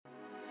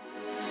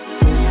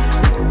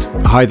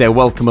Hi there,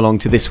 welcome along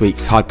to this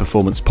week's High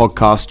Performance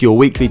Podcast, your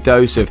weekly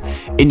dose of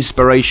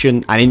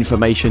inspiration and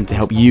information to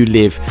help you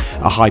live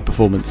a high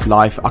performance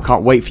life. I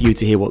can't wait for you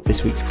to hear what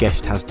this week's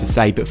guest has to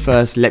say, but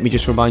first let me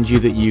just remind you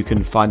that you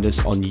can find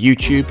us on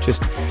YouTube.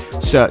 Just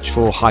search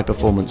for High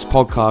Performance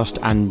Podcast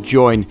and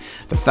join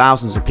the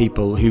thousands of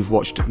people who've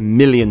watched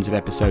millions of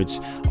episodes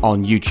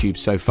on YouTube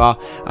so far.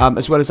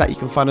 As well as that, you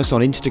can find us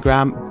on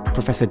Instagram.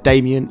 Professor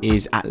Damien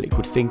is at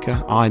Liquid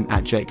Thinker, I'm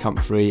at Jake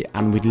Humphrey,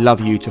 and we'd love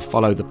you to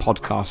follow the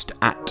podcast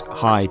at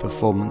High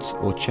Performance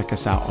or check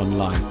us out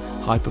online,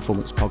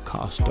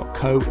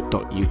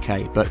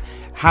 highperformancepodcast.co.uk. But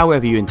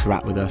however you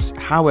interact with us,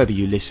 however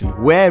you listen,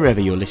 wherever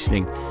you're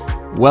listening,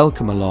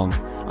 welcome along.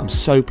 I'm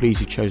so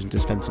pleased you've chosen to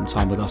spend some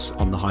time with us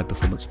on the High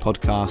Performance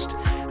Podcast,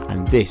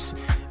 and this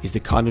is the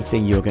kind of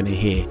thing you're going to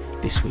hear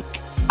this week.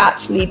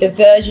 Actually, the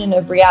version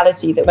of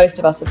reality that most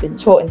of us have been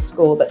taught in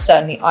school, that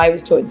certainly I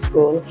was taught in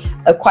school,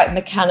 a quite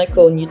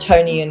mechanical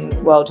Newtonian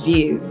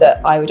worldview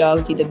that I would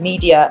argue the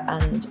media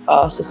and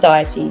our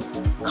society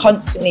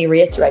constantly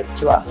reiterates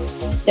to us.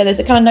 Yeah, there's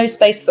a kind of no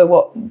space for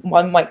what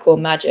one might call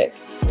magic.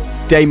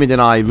 Damien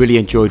and I really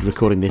enjoyed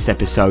recording this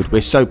episode. We're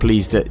so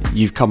pleased that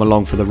you've come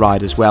along for the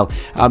ride as well.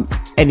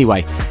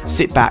 Anyway,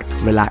 sit back,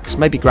 relax,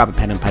 maybe grab a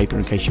pen and paper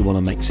in case you want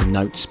to make some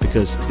notes,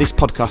 because this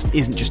podcast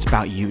isn't just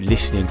about you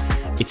listening,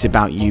 it's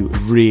about you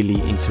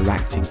really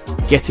interacting,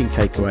 getting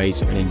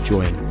takeaways and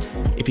enjoying.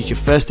 If it's your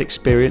first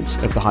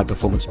experience of the High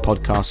Performance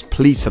Podcast,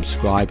 please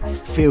subscribe.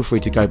 Feel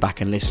free to go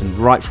back and listen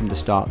right from the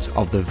start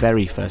of the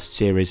very first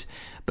series.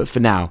 But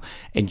for now,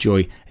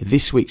 enjoy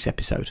this week's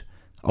episode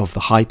of the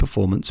High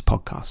Performance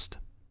Podcast.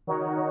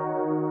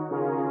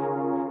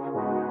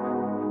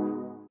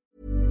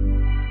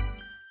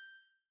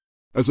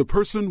 As a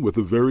person with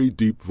a very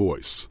deep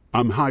voice,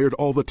 I'm hired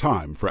all the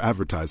time for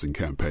advertising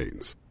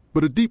campaigns.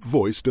 But a deep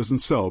voice doesn't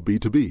sell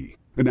B2B,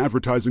 and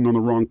advertising on the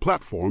wrong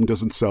platform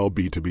doesn't sell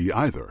B2B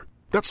either.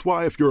 That's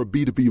why if you're a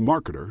B2B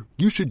marketer,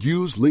 you should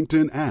use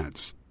LinkedIn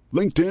ads.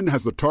 LinkedIn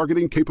has the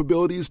targeting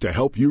capabilities to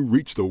help you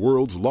reach the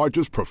world's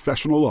largest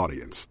professional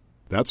audience.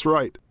 That's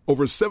right,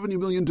 over 70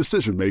 million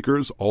decision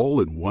makers all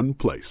in one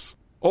place.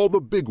 All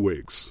the big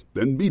wigs,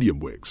 then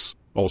medium wigs,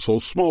 also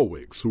small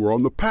wigs who are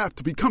on the path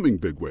to becoming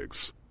big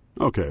wigs.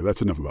 Okay,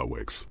 that's enough about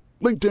wigs.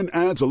 LinkedIn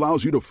ads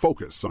allows you to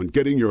focus on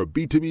getting your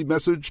B2B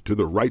message to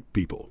the right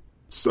people.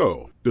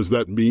 So, does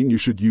that mean you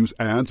should use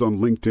ads on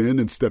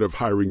LinkedIn instead of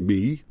hiring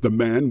me, the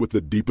man with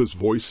the deepest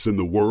voice in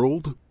the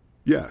world?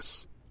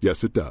 Yes.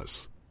 Yes, it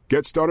does.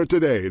 Get started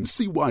today and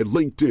see why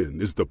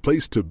LinkedIn is the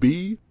place to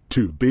be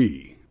to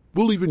be.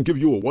 We'll even give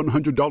you a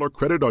 $100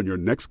 credit on your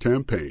next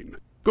campaign.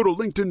 Go to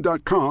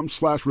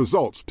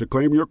linkedin.com/results to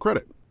claim your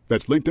credit.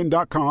 That's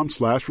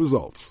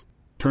linkedin.com/results.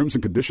 Terms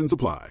and conditions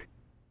apply.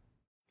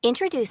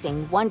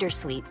 Introducing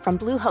Wondersuite from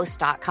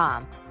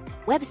Bluehost.com.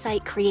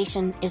 Website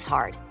creation is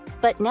hard,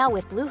 but now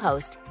with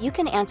Bluehost, you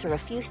can answer a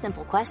few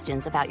simple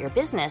questions about your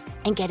business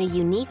and get a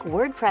unique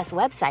WordPress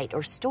website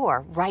or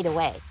store right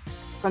away.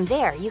 From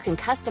there, you can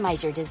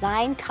customize your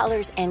design,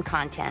 colors, and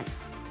content.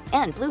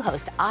 And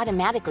Bluehost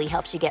automatically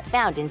helps you get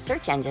found in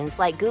search engines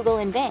like Google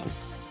and Bing.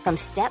 From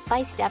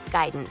step-by-step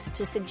guidance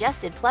to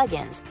suggested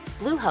plugins,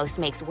 Bluehost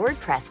makes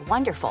WordPress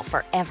wonderful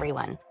for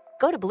everyone.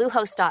 Go to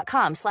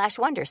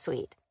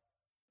bluehost.com/wondersuite.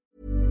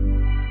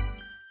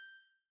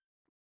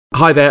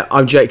 Hi there,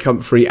 I'm Jake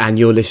Humphrey and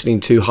you're listening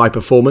to High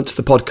Performance,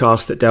 the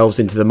podcast that delves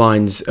into the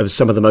minds of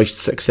some of the most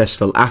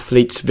successful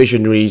athletes,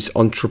 visionaries,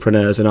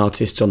 entrepreneurs and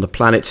artists on the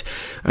planet,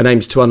 and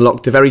aims to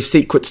unlock the very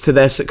secrets to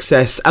their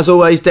success. As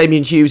always,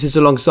 Damien Hughes is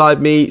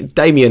alongside me.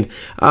 Damien,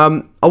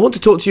 I want to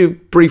talk to you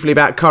briefly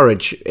about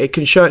courage. It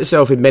can show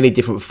itself in many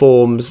different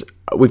forms.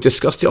 We've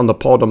discussed it on the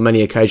pod on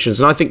many occasions,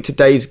 and I think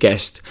today's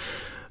guest,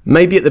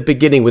 maybe at the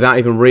beginning without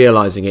even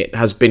realising it,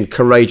 has been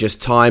courageous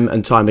time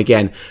and time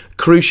again.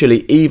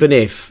 Crucially, even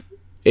if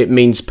it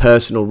means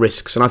personal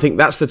risks. And I think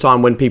that's the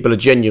time when people are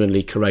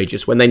genuinely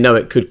courageous, when they know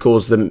it could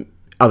cause them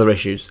other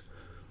issues.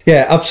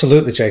 Yeah,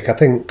 absolutely, Jake. I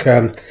think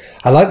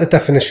I like the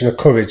definition of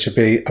courage to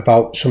be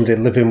about somebody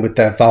living with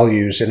their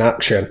values in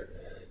action.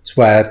 It's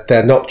where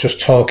they're not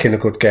just talking a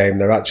good game,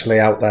 they're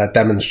actually out there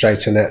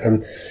demonstrating it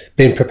and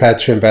being prepared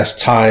to invest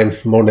time,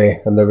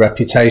 money and their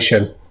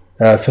reputation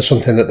for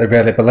something that they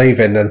really believe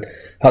in. And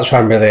that's why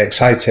I'm really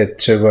excited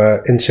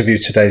to interview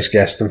today's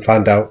guest and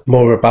find out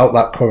more about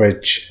that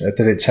courage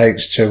that it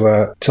takes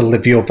to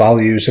live your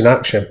values in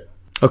action.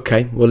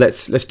 Okay, well,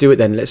 let's do it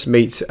then. Let's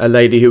meet a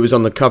lady who was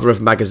on the cover of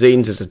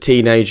magazines as a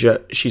teenager.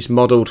 She's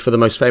modelled for the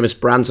most famous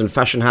brands and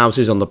fashion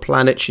houses on the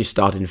planet. She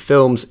starred in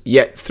films,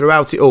 yet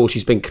throughout it all,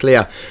 she's been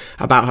clear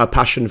about her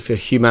passion for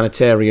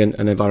humanitarian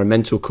and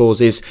environmental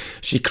causes.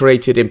 She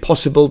created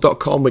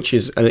Impossible.com, which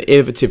is an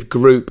innovative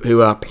group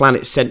who are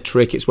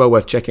planet-centric. It's well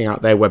worth checking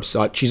out their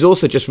website. She's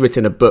also just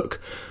written a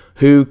book,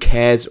 Who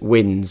Cares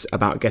Wins,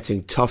 about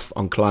getting tough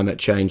on climate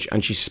change.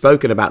 And she's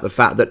spoken about the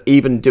fact that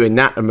even doing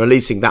that and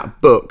releasing that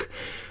book,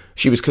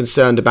 she was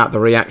concerned about the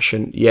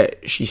reaction, yet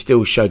she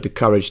still showed the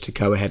courage to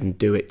go ahead and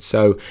do it.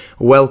 So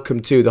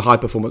welcome to the High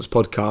Performance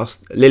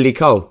Podcast, Lily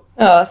Cole.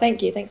 Oh,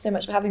 thank you. Thanks so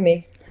much for having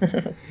me.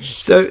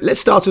 So let's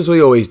start, as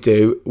we always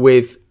do,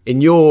 with,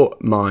 in your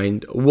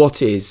mind,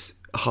 what is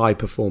high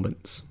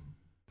performance?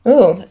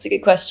 Oh, that's a good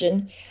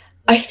question.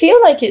 I feel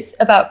like it's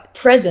about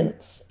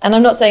presence. And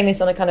I'm not saying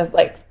this on a kind of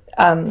like,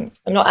 I'm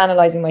not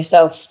analyzing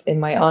myself in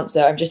my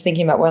answer. I'm just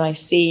thinking about when I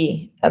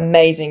see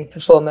amazing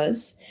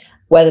performers,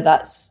 whether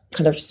that's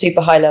kind of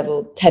super high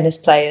level tennis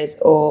players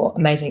or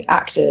amazing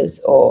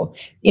actors or,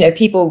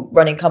 people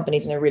running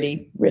companies in a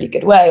really, really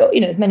good way, or,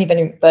 there's many,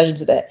 many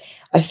versions of it.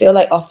 I feel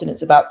like often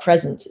it's about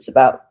presence. It's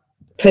about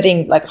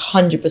putting like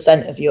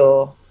 100% of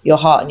your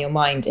heart and your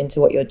mind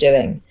into what you're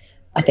doing.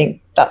 I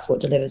think that's what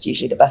delivers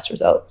usually the best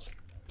results.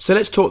 So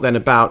let's talk then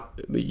about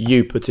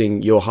you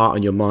putting your heart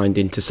and your mind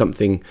into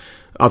something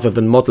other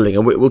than modelling.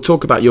 And we'll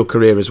talk about your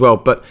career as well.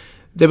 But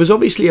there was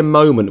obviously a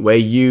moment where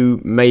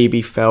you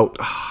maybe felt,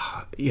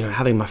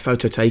 having my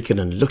photo taken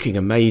and looking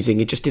amazing,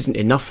 it just isn't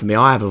enough for me.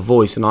 I have a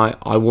voice and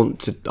I want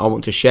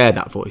to share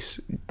that voice.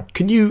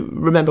 Can you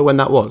remember when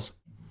that was?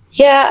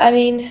 Yeah, I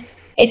mean,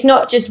 it's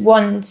not just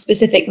one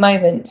specific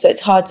moment. So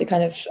it's hard to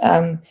kind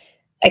of...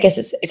 I guess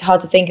it's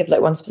hard to think of like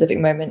one specific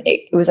moment.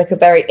 It was like a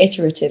very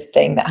iterative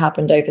thing that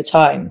happened over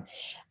time,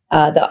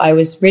 that I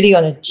was really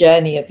on a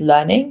journey of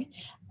learning.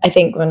 I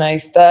think when I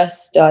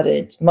first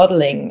started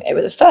modeling, it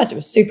was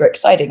super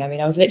exciting. I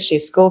mean, I was literally a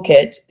school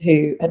kid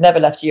who had never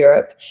left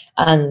Europe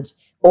and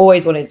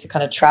always wanted to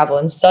kind of travel.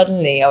 And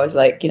suddenly I was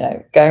like,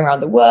 going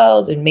around the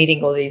world and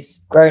meeting all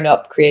these grown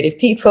up creative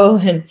people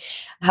and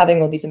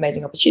having all these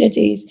amazing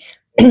opportunities.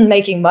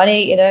 Making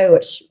money,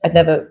 which I'd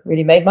never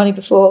really made money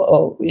before,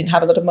 or we didn't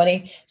have a lot of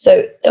money.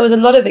 So there was a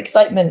lot of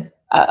excitement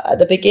at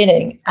the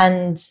beginning.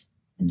 And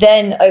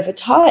then over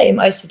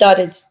time, I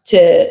started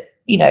to,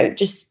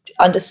 just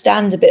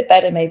understand a bit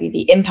better, maybe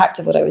the impact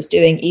of what I was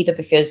doing, either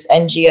because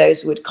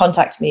NGOs would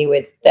contact me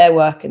with their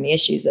work and the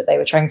issues that they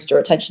were trying to draw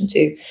attention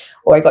to,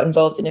 or I got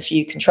involved in there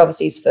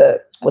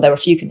were a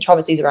few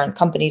controversies around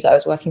companies I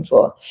was working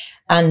for.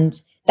 And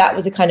that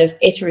was a kind of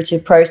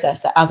iterative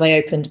process that as I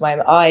opened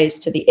my eyes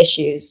to the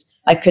issues,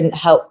 I couldn't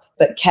help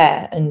but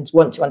care and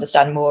want to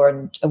understand more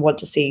and want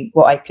to see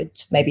what I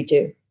could maybe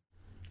do.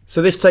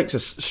 So this takes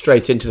us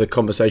straight into the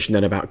conversation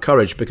then about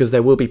courage, because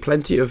there will be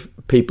plenty of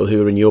people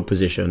who are in your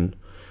position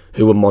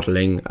who were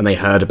modelling and they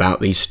heard about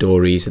these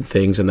stories and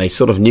things and they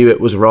sort of knew it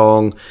was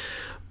wrong.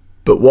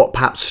 But what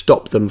perhaps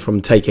stopped them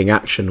from taking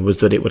action was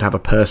that it would have a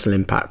personal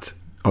impact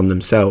on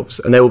themselves.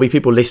 And there will be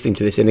people listening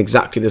to this in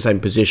exactly the same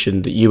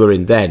position that you were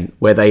in then,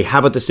 where they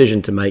have a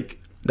decision to make.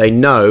 They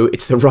know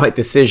it's the right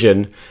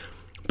decision,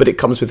 but it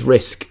comes with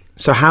risk.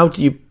 So how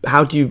do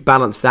you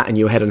balance that in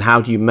your head, and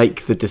how do you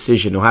make the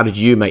decision, or how did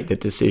you make the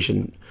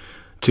decision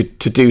to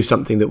do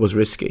something that was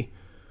risky?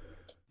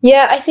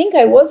 Yeah, I think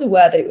I was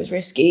aware that it was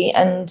risky.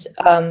 And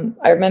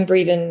I remember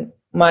even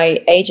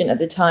my agent at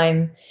the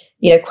time,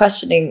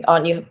 questioning,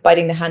 aren't you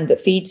biting the hand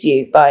that feeds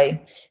you by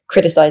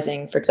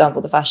criticizing, for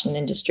example, the fashion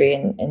industry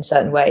in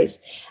certain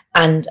ways.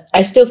 And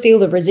I still feel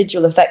the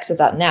residual effects of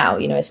that now.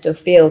 I still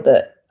feel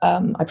that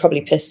I probably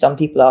pissed some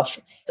people off.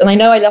 And I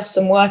know I lost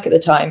some work at the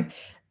time,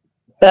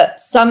 but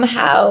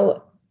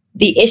somehow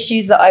the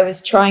issues that I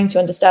was trying to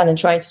understand and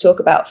trying to talk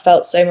about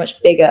felt so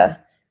much bigger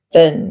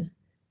than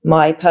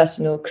my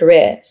personal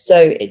career. So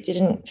it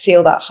didn't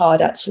feel that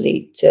hard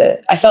actually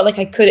I felt like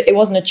it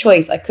wasn't a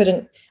choice. I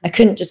couldn't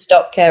just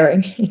stop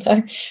caring,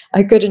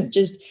 I couldn't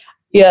just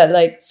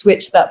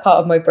switch that part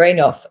of my brain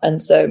off.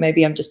 And so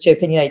maybe I'm just too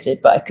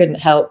opinionated, but I couldn't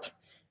help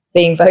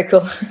being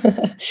vocal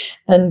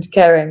and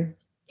caring.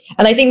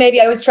 And I think maybe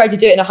I always tried to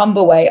do it in a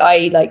humble way.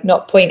 I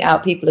not point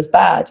out people as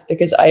bad,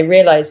 because I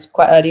realized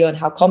quite early on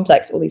how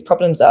complex all these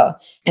problems are.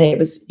 And it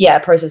was, a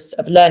process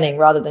of learning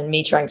rather than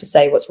me trying to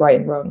say what's right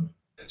and wrong.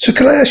 So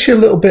can I ask you a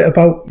little bit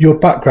about your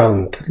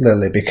background,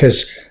 Lily?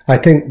 Because I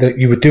think that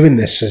you were doing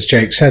this, as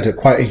Jake said, at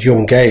quite a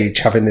young age,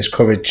 having this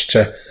courage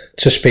to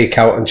speak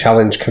out and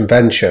challenge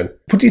convention.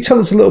 Would you tell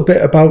us a little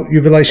bit about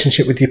your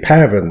relationship with your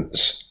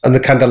parents and the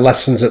kind of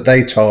lessons that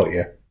they taught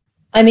you?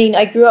 I mean,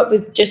 I grew up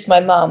with just my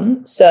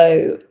mum,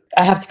 so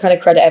I have to kind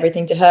of credit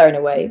everything to her in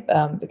a way,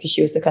 because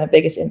she was the kind of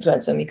biggest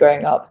influence on me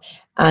growing up.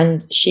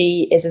 And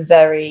she is a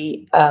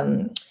very,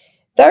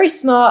 very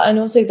smart and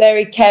also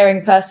very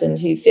caring person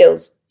who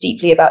feels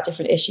deeply about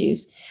different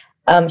issues.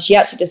 She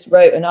actually just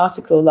wrote an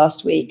article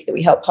last week that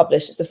we helped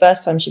publish. It's the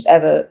first time she's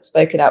ever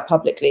spoken out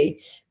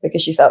publicly,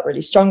 because she felt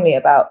really strongly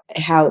about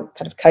how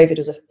kind of COVID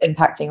was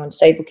impacting on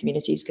disabled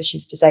communities, because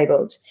she's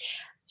disabled.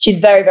 She's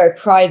very, very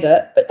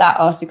private, but that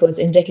article is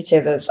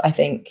indicative of, I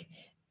think,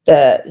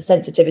 the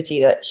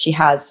sensitivity that she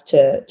has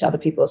to other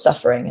people's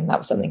suffering. And that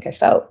was something I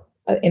felt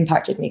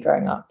impacted me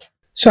growing up.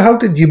 So how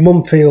did your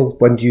mum feel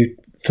when you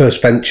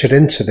first ventured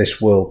into this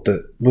world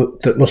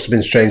that must have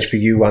been strange for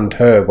you and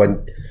her,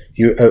 when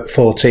you, at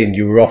 14,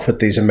 you were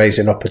offered these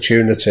amazing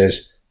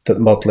opportunities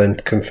that modelling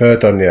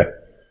conferred on you?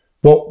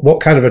 What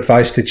kind of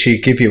advice did she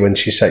give you when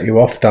she set you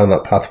off down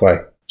that pathway?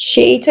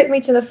 She took me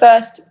to the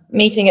first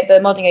meeting at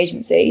the modelling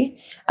agency,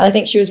 and I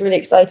think she was really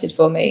excited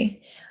for me.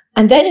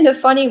 And then in a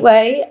funny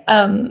way,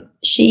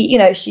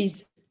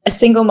 she's a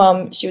single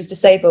mom, she was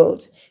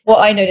disabled.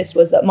 What I noticed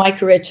was that my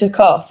career took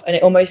off, and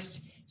it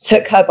almost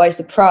took her by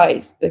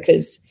surprise,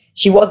 because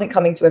she wasn't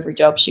coming to every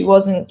job. She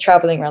wasn't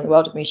traveling around the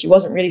world with me. She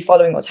wasn't really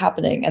following what's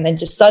happening. And then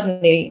just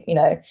suddenly,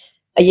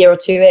 a year or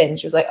two in,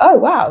 she was like, oh,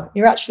 wow,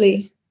 you're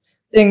actually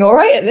doing all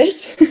right at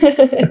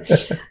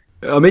this.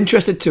 I'm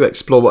interested to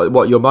explore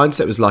what your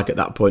mindset was like at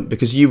that point,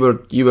 because you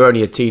were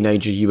only a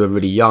teenager, you were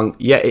really young.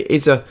 Yeah,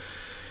 it's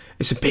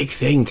a big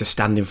thing to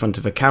stand in front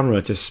of a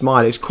camera, to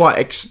smile. It's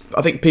quite,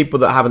 I think people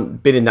that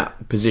haven't been in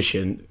that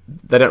position,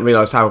 they don't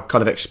realise how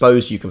kind of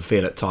exposed you can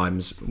feel at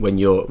times when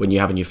you're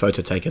having your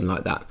photo taken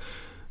like that.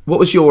 What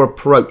was your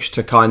approach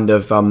to kind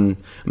of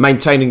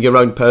maintaining your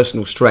own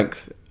personal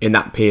strength in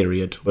that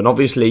period, when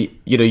obviously,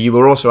 you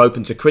were also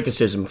open to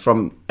criticism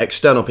from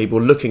external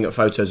people looking at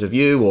photos of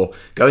you or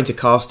going to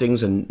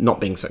castings and not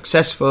being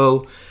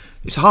successful?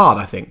 It's hard,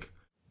 I think.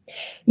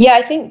 Yeah,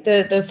 I think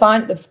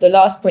the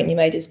last point you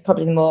made is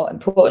probably the more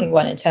important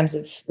one in terms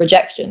of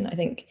rejection. I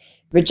think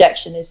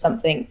rejection is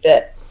something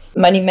that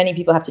many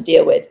people have to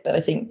deal with, but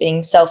I think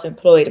being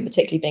self-employed, and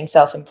particularly being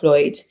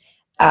self-employed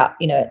at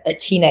a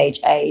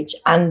teenage age,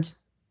 and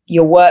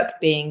your work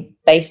being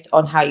based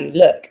on how you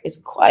look,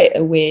 is quite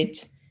a weird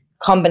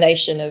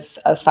combination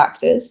of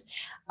factors.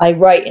 I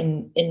write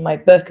in my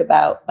book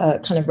about a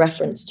kind of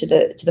reference to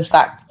the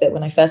fact that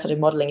when I first started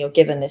modeling, you're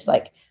given this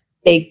like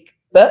big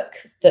book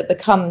that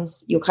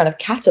becomes your kind of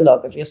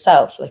catalogue of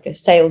yourself, like a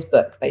sales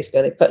book.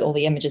 Basically, they put all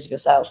the images of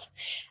yourself.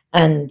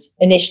 And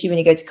initially, when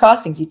you go to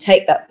castings, you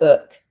take that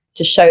book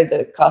to show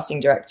the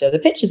casting director the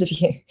pictures of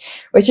you,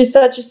 which is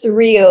such a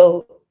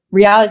surreal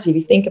reality if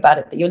you think about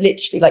it, that you're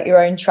literally like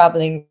your own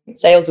traveling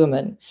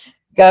saleswoman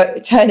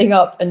turning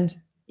up and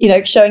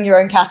showing your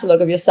own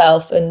catalogue of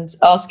yourself and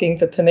asking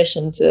for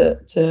permission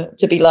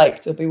to be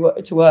liked or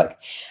to work.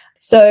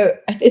 So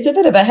it's a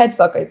bit of a head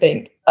fuck, I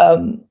think,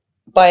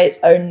 by its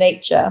own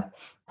nature.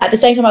 At the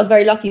same time, I was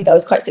very lucky that I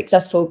was quite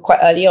successful quite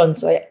early on.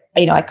 So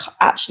I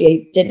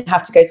actually didn't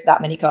have to go to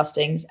that many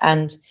castings.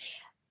 And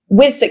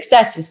with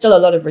success, there's still a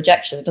lot of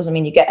rejection. It doesn't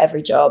mean you get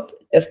every job.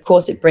 Of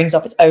course, it brings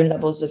up its own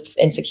levels of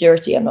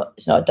insecurity.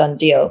 It's not a done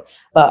deal.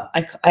 But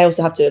I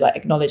also have to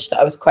acknowledge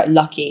that I was quite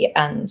lucky,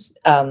 and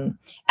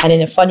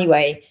in a funny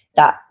way,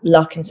 that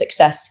luck and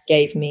success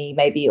gave me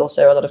maybe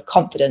also a lot of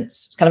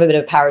confidence. It's kind of a bit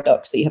of a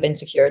paradox that you have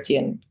insecurity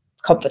and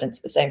confidence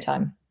at the same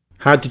time.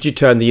 How did you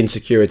turn the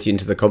insecurity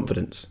into the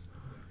confidence?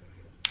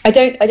 I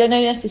don't know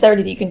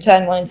necessarily that you can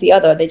turn one into the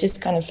other. They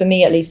just kind of, for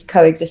me at least,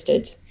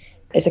 coexisted.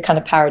 It's a kind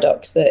of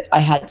paradox that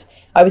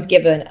I was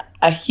given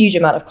a huge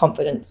amount of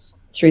confidence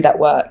through that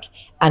work,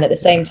 and at the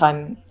same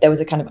time there was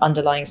a kind of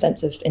underlying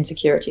sense of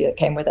insecurity that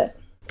came with it.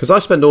 Because I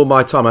spend all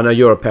my time, I know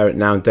you're a parent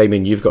now, and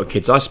Damien, you've got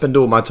kids, I spend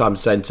all my time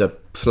saying to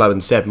Flo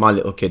and Seb, my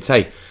little kids,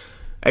 hey,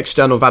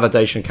 external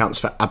validation counts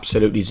for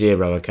absolutely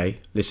zero, okay?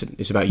 Listen,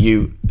 it's about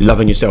you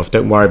loving yourself,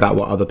 don't worry about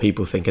what other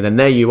people think. And then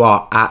there you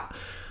are at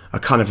a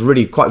kind of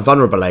really quite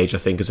vulnerable age, I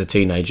think, as a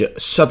teenager,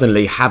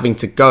 suddenly having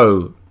to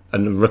go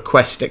and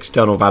request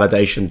external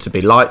validation to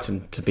be liked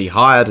and to be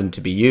hired and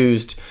to be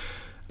used.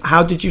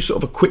 How did you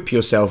sort of equip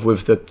yourself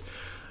with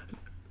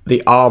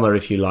the armour,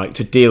 if you like,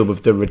 to deal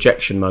with the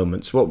rejection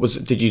moments?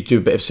 Did you do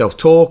a bit of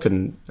self-talk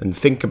and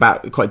think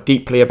about quite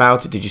deeply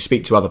about it? Did you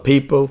speak to other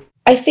people?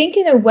 I think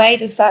in a way,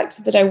 the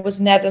fact that I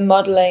was never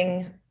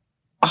modelling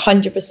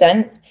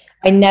 100%,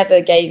 I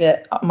never gave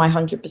it my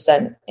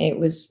 100%. It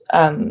was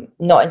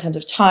not in terms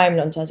of time,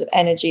 not in terms of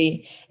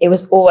energy. It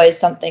was always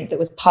something that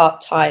was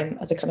part-time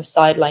as a kind of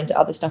sideline to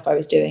other stuff I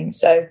was doing.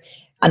 So,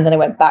 and then I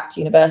went back to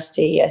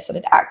university. I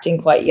started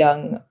acting quite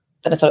young.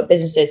 Then I started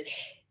businesses.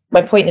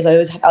 My point is I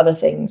always had other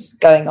things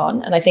going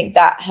on. And I think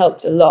that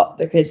helped a lot,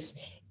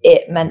 because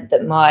it meant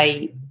that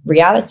my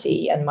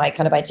reality and my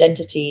kind of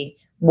identity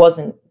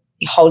wasn't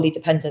wholly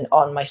dependent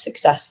on my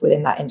success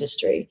within that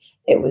industry.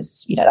 It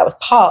was, that was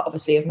part,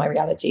 obviously, of my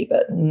reality,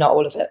 but not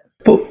all of it.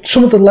 But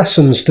some of the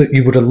lessons that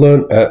you would have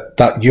learnt at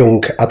that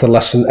young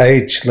adolescent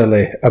age,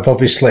 Lily, have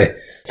obviously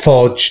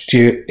forged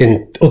you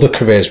in other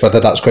careers,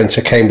 whether that's going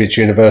to Cambridge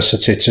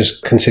University to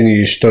continue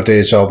your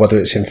studies, or whether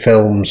it's in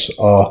films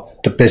or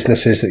the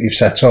businesses that you've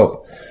set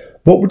up.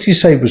 What would you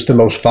say was the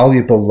most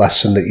valuable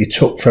lesson that you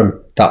took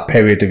from that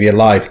period of your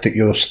life that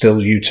you're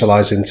still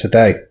utilising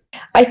today?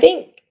 I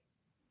think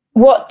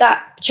what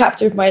that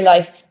chapter of my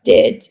life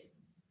did,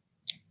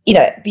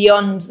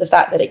 beyond the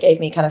fact that it gave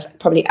me kind of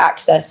probably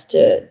access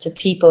to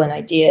people and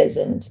ideas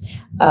and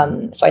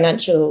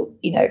financial,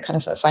 kind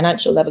of a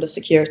financial level of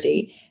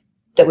security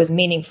that was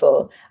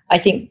meaningful. I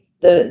think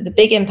the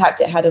big impact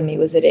it had on me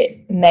was that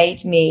it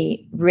made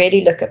me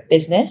really look at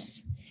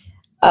business.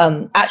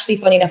 Actually,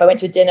 funny enough, I went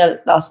to a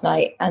dinner last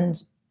night and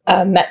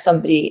met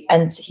somebody,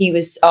 and he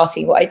was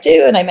asking what I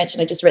do. And I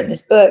mentioned I just written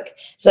this book.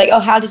 He's like, oh,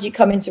 how did you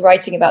come into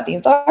writing about the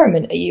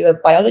environment? Are you a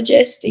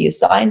biologist? Are you a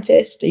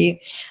scientist? He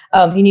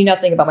knew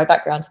nothing about my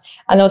background.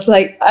 And I was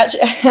like,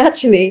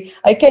 actually,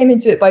 I came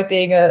into it by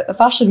being a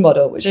fashion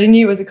model, which I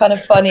knew was a kind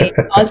of funny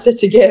answer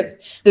to give.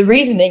 The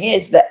reasoning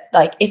is that,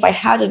 if I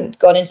hadn't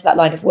gone into that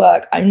line of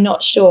work, I'm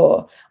not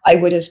sure I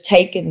would have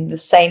taken the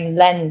same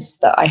lens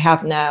that I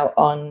have now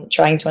on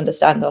trying to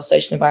understand our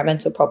social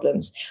environmental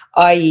problems,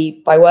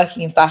 i.e., by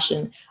working in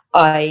fashion,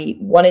 I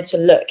wanted to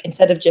look,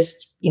 instead of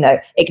just,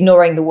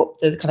 ignoring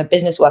the kind of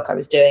business work I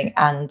was doing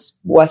and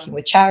working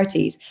with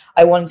charities,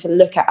 I wanted to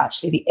look at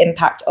actually the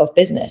impact of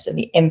business and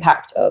the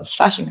impact of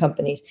fashion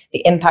companies,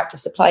 the impact of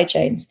supply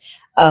chains,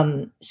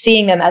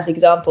 seeing them as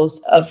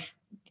examples of,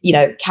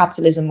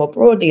 capitalism more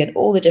broadly and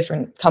all the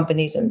different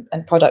companies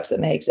and products that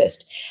may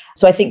exist.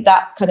 So I think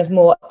that kind of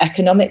more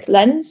economic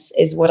lens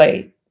is what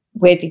I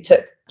weirdly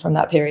took from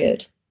that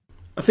period.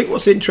 I think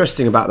what's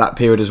interesting about that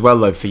period as well,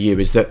 though, for you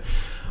is that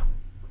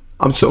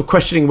I'm sort of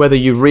questioning whether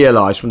you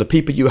realise from the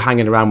people you were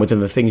hanging around with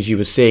and the things you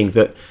were seeing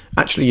that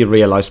actually you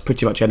realise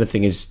pretty much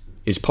anything is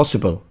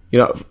possible.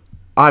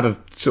 I have a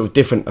sort of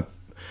different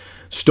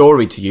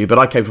story to you, but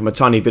I came from a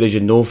tiny village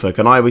in Norfolk,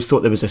 and I always thought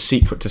there was a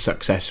secret to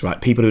success,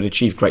 right? People who had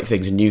achieved great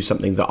things and knew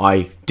something that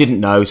I didn't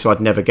know, so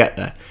I'd never get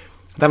there.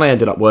 Then I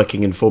ended up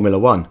working in Formula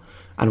One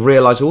and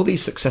realised all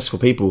these successful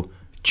people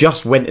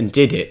just went and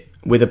did it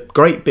with a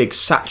great big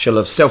satchel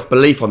of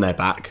self-belief on their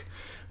back,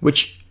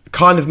 which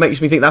kind of makes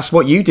me think that's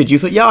what you did. You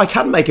thought, I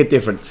can make a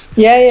difference.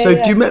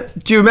 So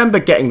do you remember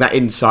getting that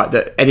insight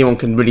that anyone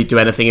can really do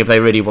anything if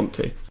they really want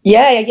to?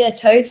 Yeah,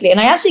 totally.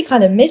 And I actually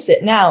kind of miss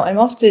it now.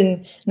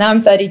 Now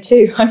I'm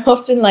 32. I'm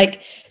often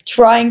like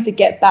trying to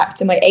get back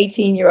to my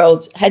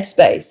 18-year-old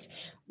headspace.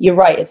 You're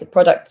right. It's a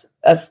product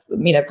of,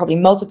 probably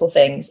multiple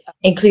things,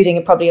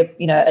 including probably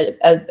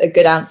a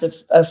good ounce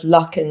of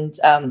luck and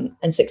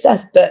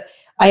success. But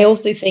I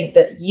also think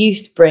that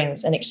youth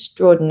brings an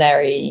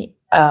extraordinary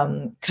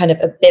kind of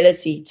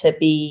ability to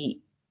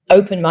be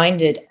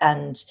open-minded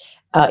and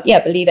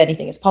believe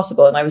anything is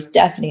possible. And I was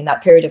definitely in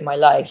that period of my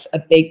life a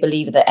big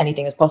believer that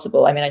anything is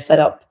possible. I mean, I set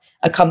up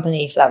a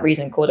company for that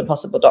reason called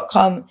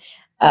impossible.com.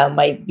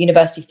 My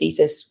university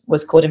thesis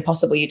was called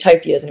Impossible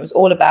Utopias, and it was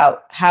all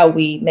about how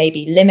we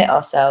maybe limit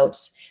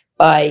ourselves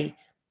by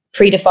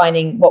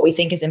predefining what we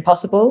think is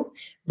impossible,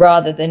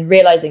 rather than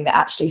realizing that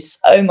actually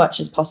so much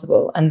is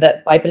possible, and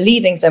that by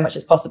believing so much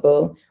is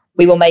possible,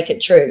 we will make it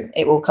true.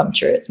 It will come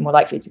true. It's more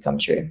likely to come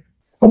true.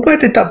 And where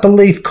did that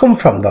belief come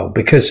from, though?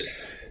 Because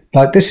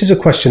this is a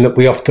question that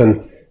we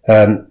often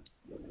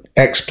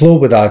explore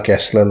with our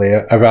guests, Lily,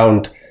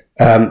 around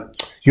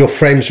your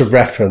frames of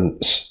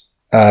reference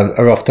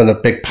are often a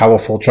big,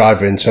 powerful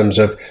driver in terms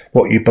of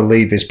what you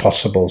believe is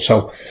possible.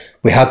 So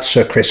we had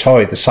Sir Chris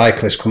Hoy, the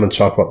cyclist, come and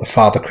talk about the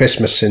Father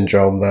Christmas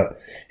syndrome, that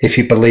if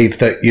you believe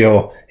that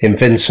you're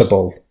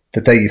invincible,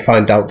 the day you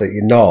find out that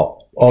you're not,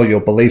 all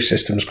your belief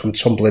systems come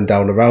tumbling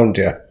down around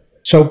you.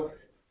 So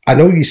I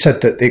know you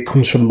said that it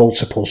comes from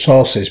multiple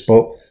sources,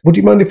 but would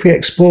you mind if we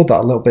explored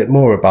that a little bit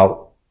more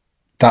about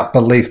that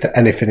belief that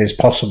anything is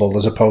possible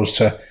as opposed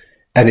to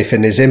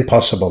anything is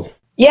impossible?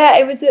 Yeah,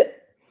 I was a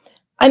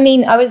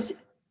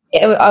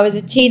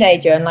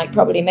teenager, and like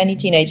probably many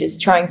teenagers,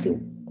 trying to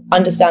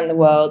understand the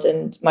world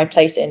and my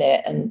place in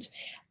it. And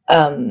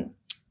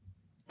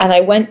I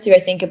went through, I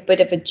think, a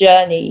bit of a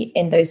journey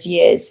in those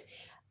years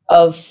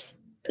of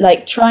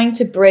like trying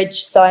to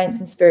bridge science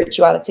and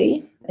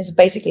spirituality, is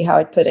basically how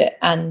I'd put it.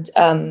 And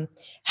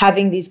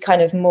having these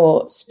kind of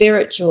more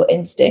spiritual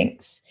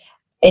instincts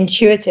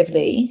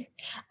intuitively,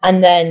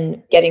 and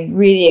then getting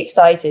really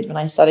excited when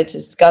I started to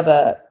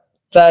discover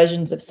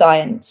versions of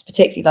science,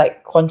 particularly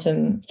like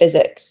quantum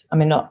physics. I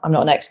mean, I'm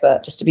not an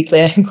expert, just to be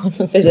clear, in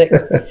quantum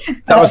physics.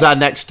 That was our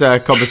next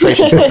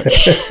conversation.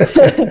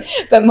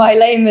 But my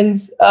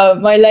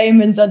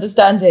layman's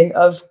understanding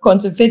of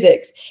quantum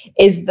physics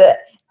is that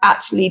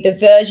actually the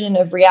version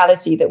of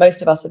reality that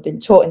most of us have been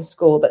taught in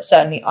school, that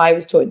certainly I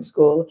was taught in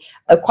school,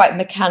 a quite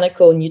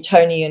mechanical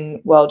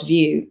Newtonian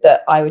worldview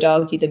that I would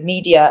argue the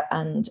media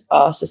and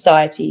our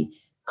society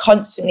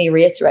constantly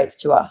reiterates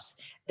to us,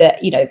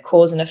 that,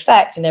 cause and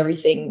effect and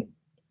everything.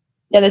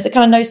 There's a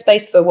kind of no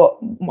space for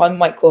what one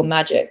might call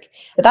magic.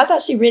 But that's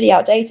actually really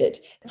outdated.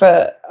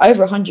 For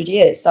over 100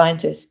 years,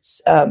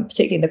 scientists,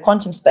 particularly in the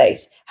quantum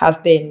space,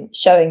 have been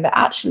showing that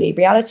actually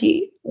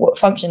reality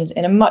functions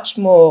in a much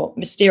more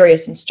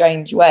mysterious and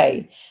strange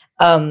way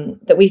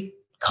that we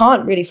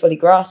can't really fully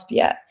grasp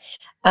yet.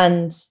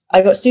 And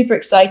I got super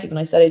excited when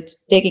I started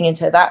digging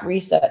into that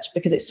research,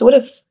 because it sort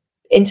of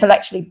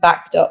intellectually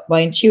backed up my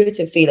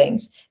intuitive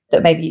feelings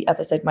that maybe, as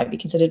I said, might be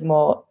considered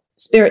more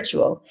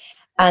spiritual.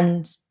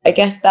 And I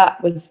guess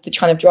that was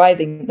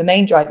the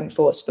main driving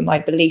force for my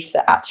belief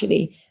that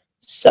actually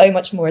so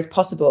much more is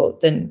possible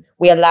than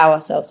we allow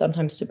ourselves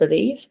sometimes to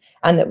believe,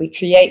 and that we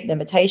create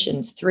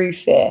limitations through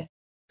fear.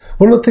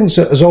 One of the things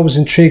that has always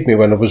intrigued me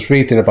when I was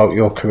reading about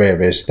your career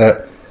is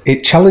that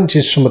it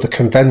challenges some of the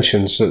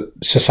conventions that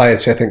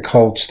society, I think,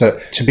 holds,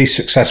 that to be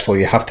successful,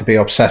 you have to be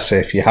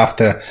obsessive. You have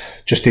to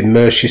just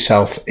immerse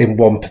yourself in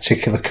one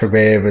particular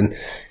career and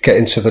get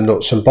into the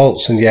nuts and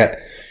bolts. And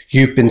yet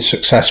you've been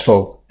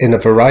successful in a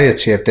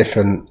variety of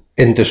different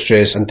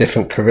industries and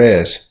different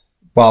careers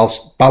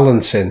whilst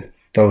balancing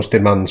those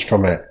demands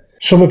from it.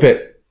 Some of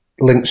it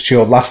links to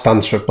your last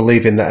answer of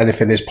believing that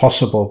anything is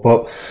possible.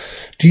 But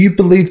do you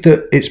believe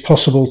that it's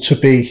possible to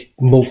be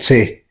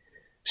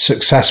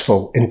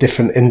successful in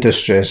different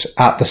industries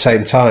at the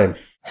same time?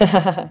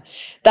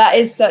 That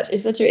is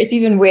it's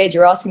even weird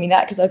you're asking me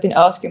that, because I've been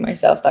asking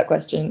myself that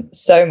question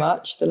so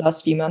much the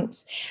last few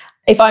months.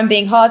 If I'm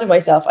being hard on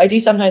myself, I do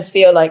sometimes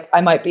feel like I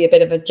might be a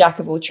bit of a jack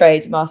of all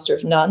trades, master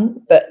of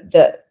none, but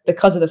that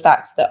because of the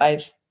fact that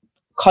I've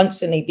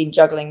constantly been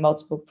juggling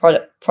multiple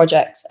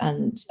projects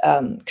and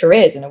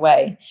careers in a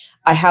way,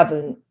 I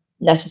haven't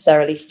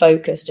necessarily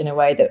focused in a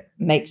way that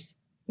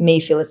makes me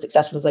feel as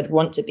successful as I'd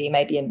want to be,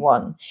 maybe in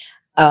one.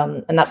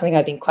 And that's something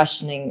I've been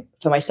questioning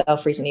for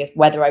myself recently, of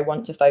whether I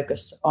want to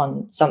focus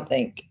on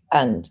something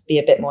and be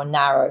a bit more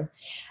narrow.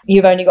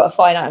 You've only got a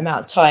finite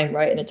amount of time,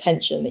 right, and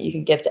attention that you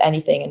can give to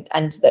anything,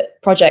 and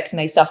that projects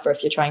may suffer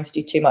if you're trying to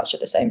do too much at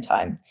the same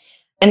time.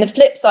 And the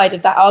flip side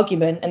of that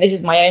argument, and this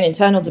is my own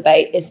internal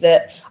debate, is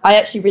that I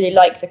actually really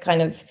like the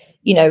kind of,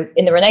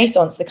 in the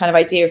Renaissance, the kind of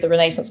idea of the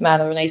Renaissance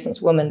man or the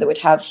Renaissance woman that would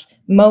have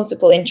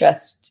multiple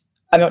interests.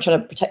 I'm not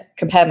trying to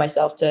compare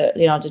myself to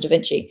Leonardo da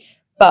Vinci,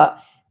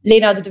 but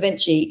Leonardo da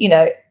Vinci,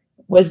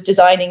 was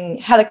designing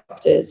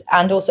helicopters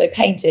and also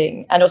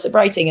painting and also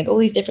writing and all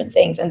these different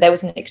things. And there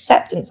was an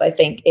acceptance, I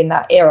think, in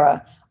that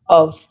era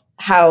of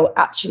how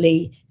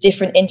actually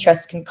different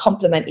interests can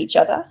complement each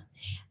other.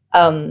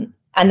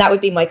 And that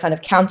would be my kind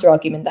of counter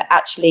argument, that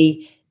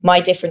actually my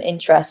different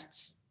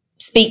interests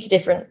speak to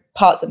different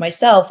parts of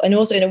myself and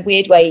also in a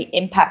weird way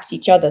impact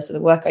each other. So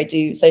the work I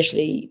do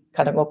socially,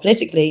 kind of more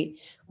politically,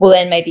 will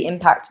then maybe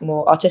impact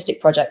more artistic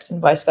projects and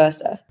vice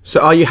versa.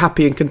 So are you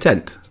happy and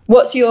content?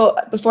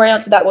 Before I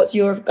answer that, what's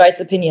your guys'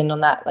 opinion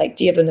on that? Like,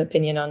 do you have an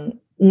opinion on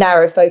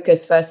narrow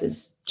focus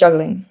versus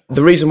juggling?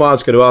 The reason why I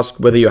was going to ask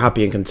whether you're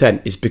happy and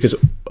content is because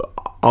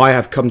I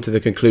have come to the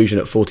conclusion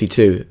at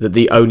 42 that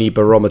the only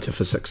barometer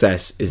for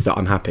success is that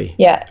I'm happy.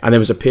 Yeah. And there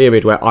was a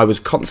period where I was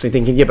constantly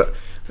thinking, but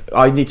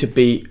I need to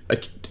be,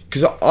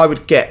 because I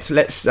would get,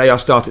 let's say I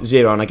start at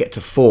 0 and I get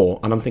to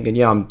 4, and I'm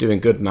thinking, I'm doing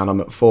good, man, I'm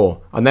at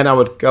 4. And then I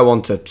would go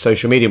onto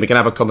social media, and we can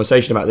have a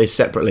conversation about this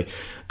separately,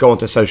 go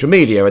onto social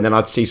media, and then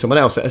I'd see someone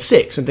else at a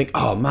 6 and think,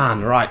 oh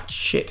man, right,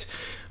 shit,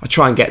 I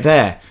try and get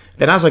there.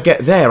 Then as I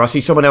get there, I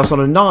see someone else on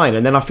a 9,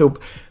 and then I feel,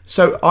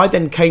 so I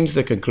then came to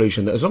the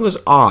conclusion that as long as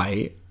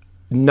I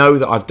know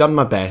that I've done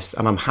my best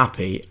and I'm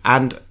happy,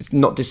 and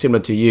not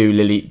dissimilar to you,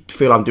 Lily,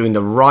 feel I'm doing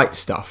the right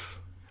stuff.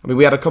 I mean,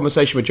 we had a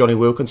conversation with Johnny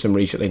Wilkinson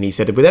recently, and he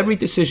said, with every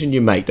decision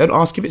you make, don't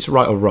ask if it's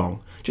right or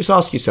wrong. Just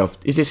ask yourself,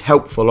 is this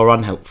helpful or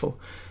unhelpful?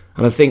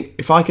 And I think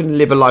if I can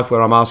live a life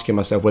where I'm asking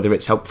myself whether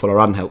it's helpful or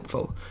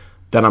unhelpful,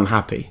 then I'm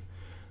happy.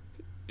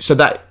 So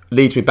that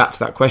leads me back to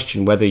that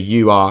question, whether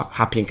you are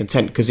happy and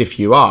content. Because if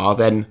you are,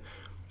 then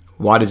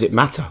why does it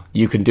matter?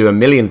 You can do a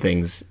million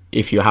things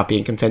if you're happy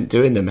and content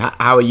doing them.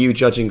 How are you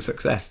judging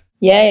success?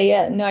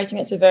 Yeah. No, I think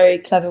that's a very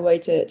clever way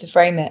to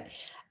frame it.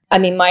 I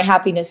mean, my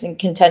happiness and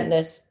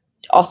contentness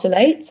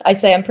oscillates. I'd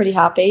say I'm pretty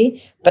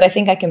happy, but I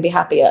think I can be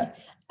happier.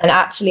 And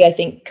actually, I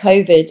think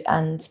COVID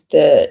and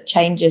the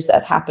changes that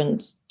have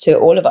happened to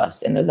all of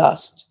us in the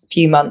last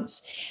few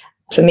months,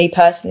 for me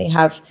personally,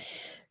 have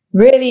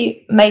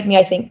really made me,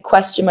 I think,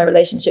 question my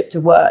relationship to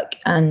work,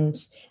 and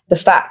the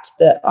fact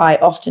that I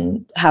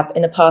often have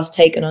in the past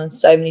taken on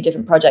so many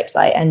different projects,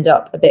 I end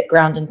up a bit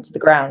ground into the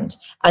ground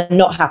and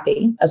not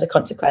happy as a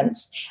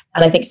consequence.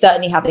 And I think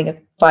certainly having a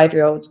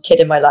 5-year-old kid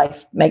in my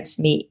life makes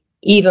me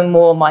even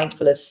more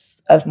mindful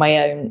of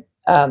my own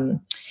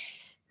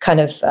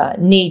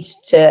need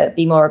to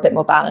be a bit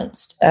more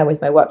balanced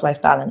with my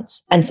work-life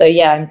balance. And so,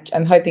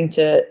 I'm hoping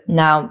to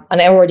now, and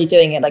I'm already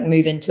doing it, like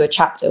move into a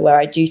chapter where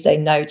I do say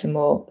no to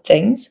more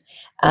things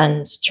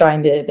and try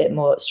and be a bit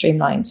more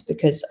streamlined,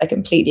 because I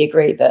completely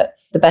agree that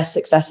the best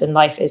success in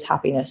life is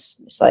happiness.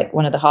 It's like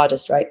one of the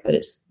hardest, right? But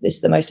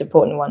it's the most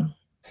important one.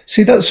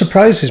 See, that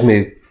surprises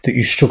me that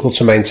you struggle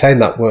to maintain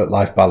that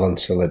work-life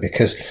balance, Lily,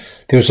 because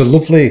there was a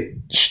lovely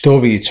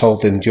story you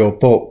told in your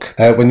book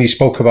when you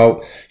spoke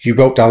about, you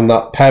wrote down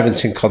that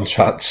parenting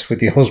contract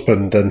with your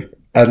husband, and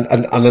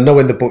I know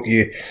in the book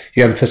you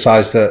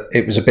emphasised that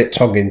it was a bit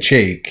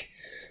tongue-in-cheek,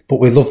 but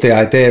we love the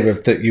idea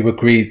of that you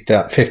agreed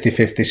that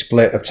 50-50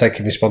 split of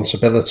taking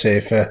responsibility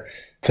for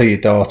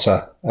your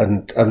daughter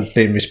and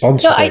being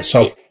responsible.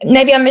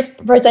 Maybe I'm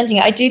misrepresenting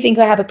it. I do think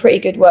I have a pretty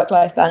good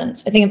work-life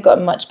balance. I think I've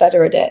gotten much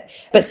better at it,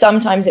 but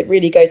sometimes it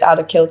really goes out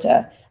of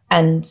kilter.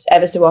 And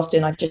ever so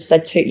often I've just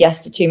said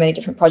yes to too many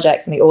different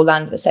projects, and they all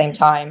land at the same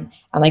time,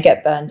 and I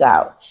get burned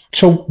out.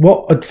 So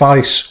what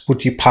advice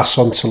would you pass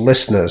on to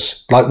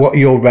listeners? Like, what are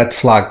your red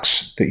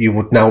flags that you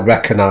would now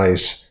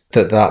recognise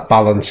that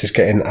balance is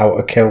getting out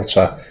of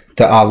kilter,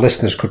 that our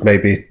listeners could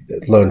maybe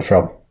learn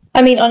from?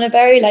 I mean, on a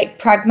very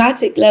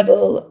pragmatic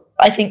level,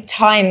 I think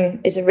time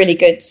is a really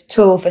good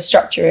tool for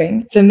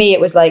structuring. For me,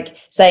 it was like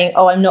saying,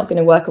 I'm not going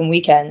to work on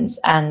weekends,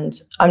 and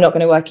I'm not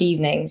going to work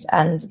evenings,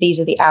 and these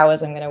are the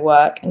hours I'm going to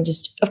work. And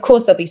just, of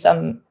course,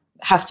 there'll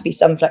have to be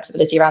some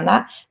flexibility around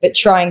that, but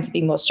trying to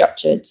be more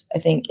structured, I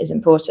think, is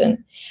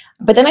important.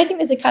 But then I think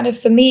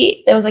there's for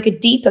me, there was a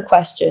deeper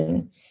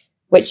question,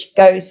 which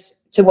goes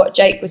to what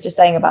Jake was just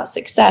saying about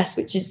success,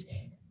 which is,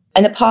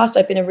 in the past,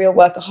 I've been a real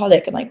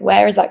workaholic, and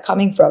where is that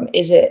coming from?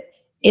 Is it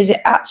is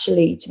it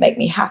actually to make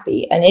me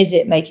happy? And is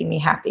it making me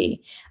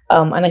happy?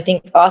 And I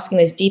think asking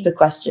those deeper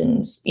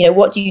questions,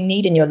 what do you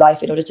need in your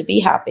life in order to be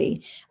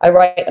happy? I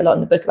write a lot in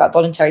the book about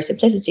voluntary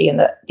simplicity, and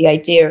the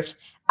idea of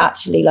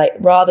actually, like,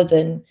 rather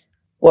than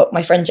what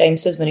my friend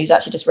James Sussman, who's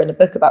actually just written a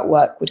book about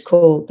work, would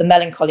call the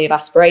melancholy of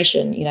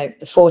aspiration,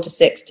 the 4 to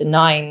 6 to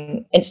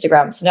 9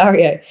 Instagram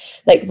scenario,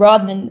 like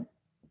rather than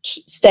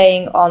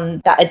staying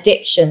on that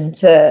addiction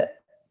to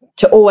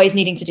always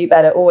needing to do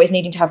better, always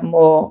needing to have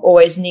more,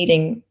 always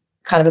needing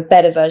kind of a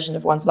better version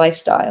of one's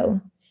lifestyle,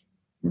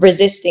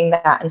 resisting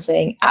that and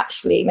saying,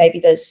 actually, maybe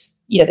there's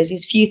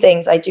these few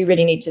things I do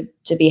really need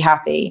to be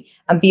happy.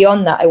 And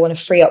beyond that, I want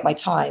to free up my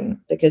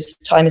time, because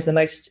time is the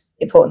most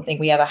important thing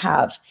we ever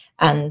have.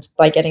 And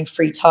by getting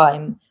free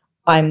time,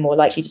 I'm more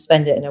likely to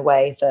spend it in a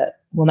way that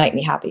will make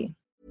me happy.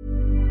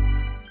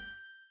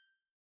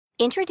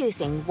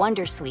 Introducing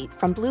Wondersuite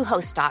from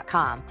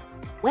Bluehost.com.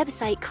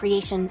 Website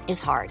creation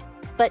is hard.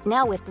 But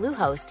now with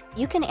Bluehost,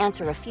 you can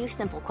answer a few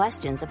simple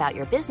questions about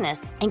your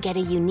business and get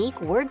a unique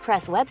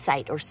WordPress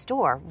website or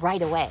store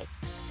right away.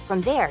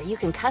 From there, you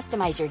can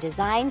customize your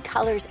design,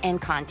 colors,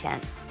 and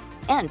content.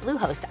 And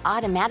Bluehost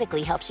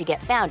automatically helps you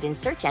get found in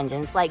search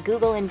engines like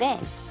Google and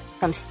Bing.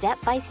 From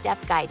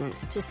step-by-step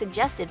guidance to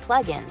suggested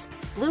plugins,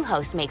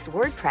 Bluehost makes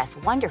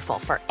WordPress wonderful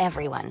for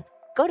everyone.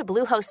 Go to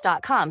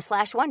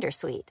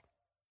bluehost.com/wondersuite.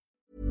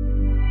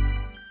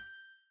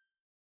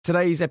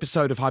 Today's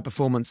episode of High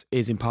Performance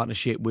is in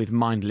partnership with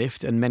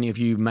MindLift, and many of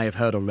you may have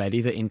heard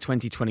already that in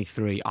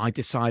 2023 I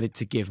decided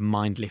to give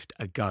MindLift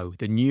a go,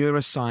 the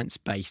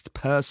neuroscience-based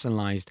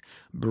personalised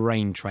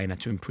brain trainer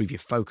to improve your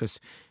focus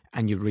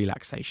and your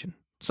relaxation.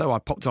 So I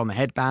popped on the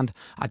headband,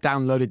 I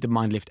downloaded the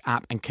MindLift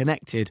app and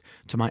connected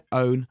to my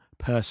own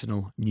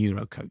personal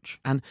neuro coach.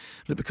 And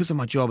look, because of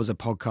my job as a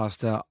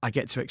podcaster, I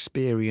get to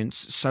experience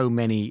so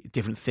many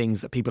different things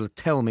that people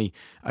tell me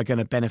are going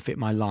to benefit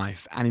my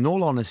life. And in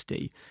all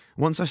honesty,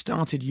 once I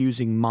started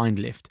using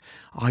MindLift,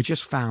 I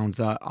just found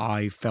that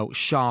I felt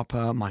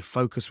sharper, my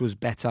focus was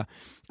better.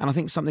 And I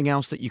think something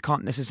else that you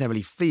can't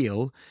necessarily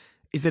feel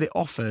is that it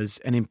offers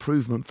an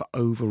improvement for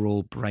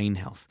overall brain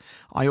health.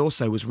 I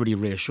also was really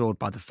reassured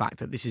by the fact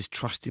that this is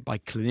trusted by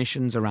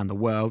clinicians around the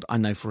world. I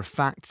know for a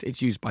fact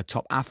it's used by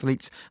top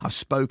athletes. I've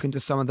spoken to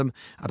some of them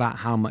about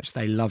how much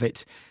they love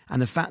it.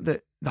 And the fact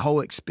that the whole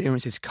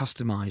experience is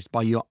customized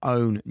by your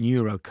own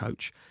neuro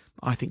coach,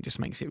 I think just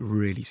makes it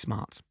really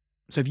smart.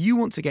 So if you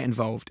want to get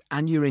involved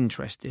and you're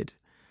interested,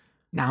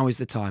 now is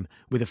the time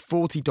with a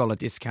 $40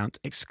 discount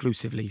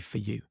exclusively for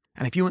you.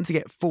 And if you want to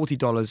get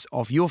 $40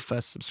 off your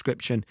first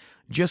subscription,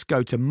 just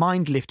go to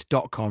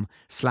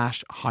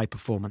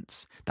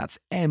mindlift.com/highperformance. That's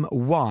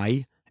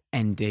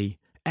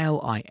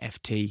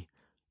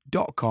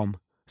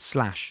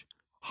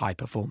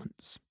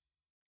MYNDLIFT.com/highperformance.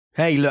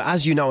 Hey, look,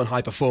 as you know on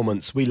High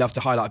Performance, we love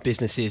to highlight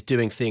businesses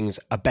doing things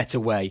a better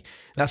way.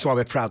 That's why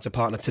we're proud to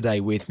partner today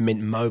with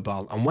Mint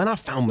Mobile. And when I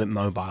found Mint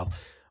Mobile,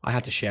 I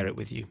had to share it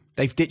with you.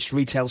 They've ditched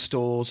retail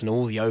stores and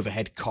all the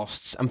overhead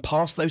costs and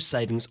passed those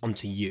savings on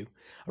to you.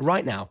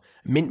 Right now,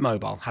 Mint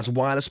Mobile has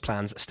wireless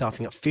plans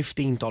starting at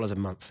 $15 a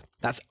month.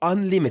 That's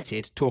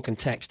unlimited talk and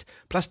text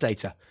plus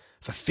data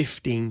for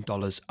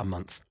 $15 a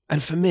month.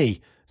 And for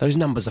me, those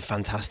numbers are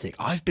fantastic.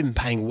 I've been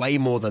paying way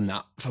more than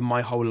that for my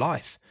whole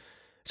life.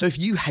 So if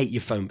you hate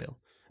your phone bill,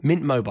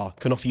 Mint Mobile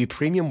can offer you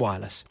premium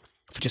wireless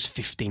for just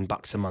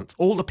 $15 a month.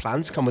 All the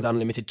plans come with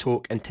unlimited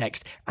talk and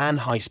text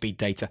and high-speed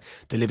data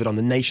delivered on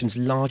the nation's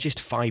largest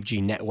 5G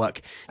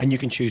network, and you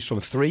can choose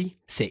from 3,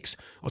 6,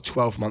 or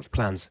 12-month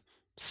plans.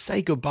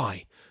 Say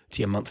goodbye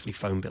to your monthly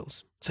phone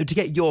bills. So to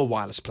get your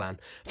wireless plan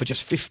for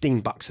just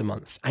 $15 a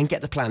month and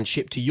get the plan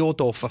shipped to your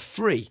door for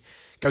free,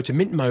 go to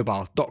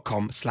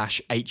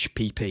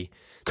mintmobile.com/HPP.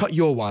 Cut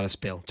your wireless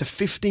bill to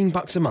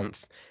 $15 a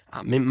month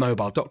at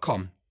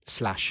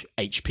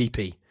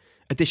mintmobile.com/HPP.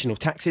 Additional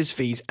taxes,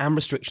 fees and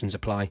restrictions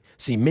apply.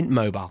 See Mint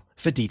Mobile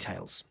for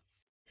details.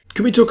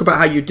 Can we talk about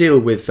how you deal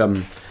with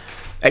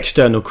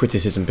external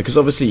criticism? Because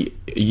obviously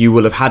you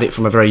will have had it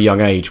from a very young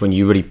age when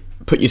you really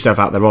put yourself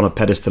out there on a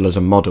pedestal as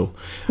a model.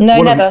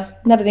 No,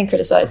 never been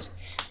criticised.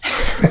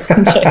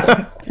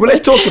 Well, let's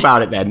talk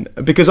about it then,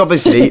 because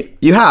obviously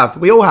we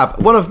all have.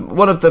 One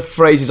of the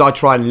phrases I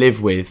try and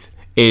live with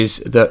is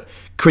that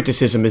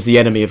criticism is the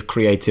enemy of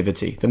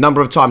creativity. The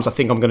number of times I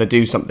think I'm going to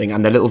do something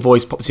and the little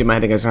voice pops in my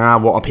head and goes,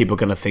 what are people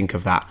going to think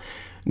of that?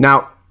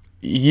 Now,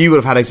 you would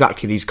have had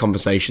exactly these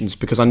conversations,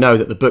 because I know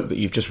that the book that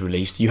you've just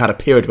released, you had a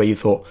period where you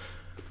thought,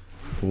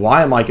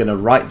 why am I going to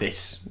write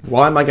this?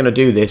 Why am I going to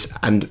do this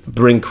and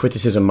bring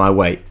criticism my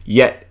way?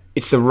 Yet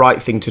it's the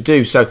right thing to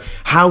do. So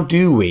how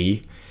do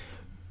we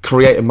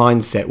create a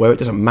mindset where it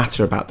doesn't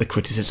matter about the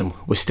criticism,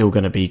 we're still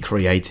going to be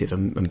creative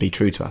and be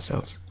true to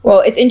ourselves? Well,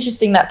 it's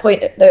interesting, that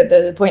point,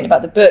 the point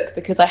about the book,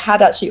 because I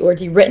had actually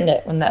already written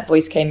it when that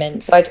voice came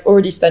in. So I'd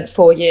already spent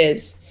 4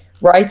 years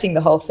writing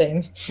the whole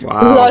thing.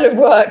 Wow. A lot of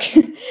work.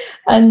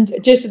 And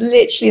just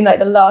literally in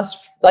the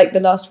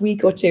last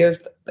week or two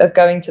of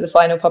going to the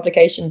final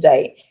publication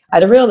date, I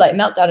had a real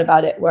meltdown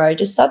about it, where I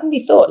just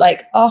suddenly thought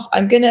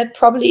I'm going to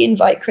probably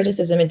invite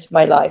criticism into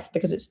my life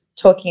because it's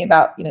talking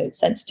about,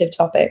 sensitive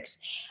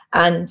topics.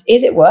 And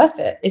is it worth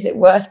it? Is it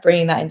worth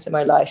bringing that into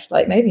my life?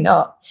 Like, maybe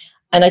not.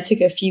 And I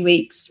took a few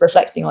weeks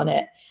reflecting on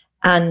it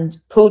and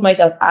pulled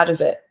myself out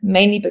of it,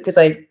 mainly because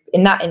I,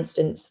 in that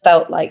instance,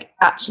 felt like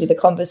actually the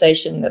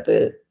conversation that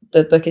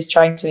the book is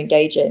trying to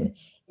engage in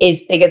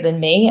is bigger than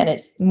me, and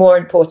it's more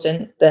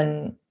important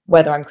than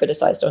whether I'm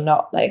criticized or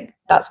not. Like,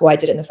 that's why I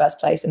did it in the first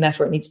place, and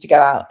therefore it needs to go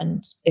out.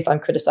 And if I'm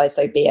criticized,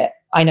 so be it.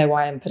 I know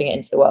why I'm putting it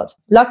into the world.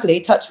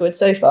 Luckily, touch wood,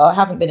 so far, I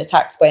haven't been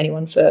attacked by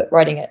anyone for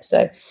writing it.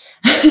 So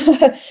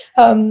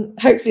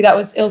hopefully that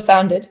was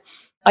ill-founded.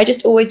 I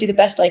just always do the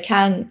best I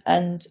can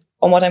and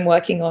on what I'm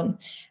working on.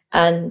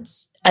 And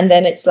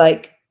then it's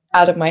like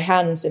out of my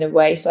hands in a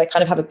way. So I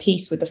kind of have a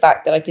peace with the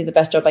fact that I did the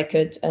best job I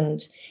could. And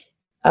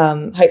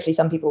hopefully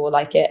some people will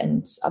like it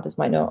and others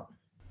might not.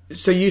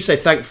 So you say,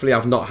 thankfully,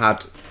 I've not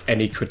had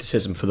any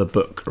criticism for the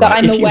book,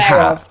 right?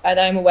 That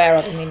I'm aware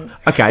of. I mean,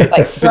 okay,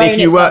 like, but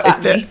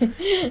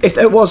if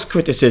there was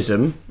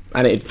criticism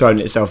and it had thrown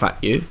itself at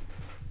you,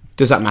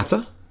 does that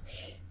matter?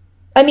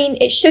 I mean,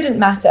 it shouldn't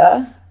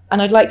matter.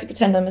 And I'd like to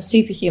pretend I'm a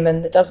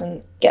superhuman that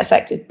doesn't get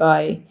affected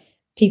by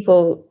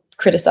people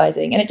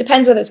criticizing. And it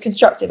depends whether it's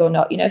constructive or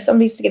not. If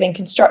somebody's giving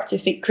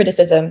constructive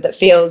criticism that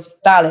feels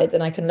valid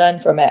and I can learn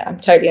from it, I'm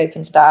totally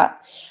open to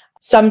that.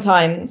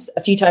 Sometimes,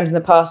 a few times in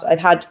the past, I've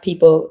had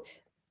people,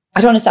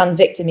 I don't want to sound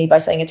victim-y by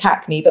saying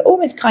attack me, but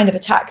almost kind of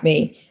attack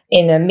me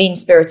in a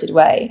mean-spirited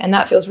way. And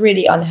that feels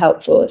really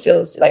unhelpful. It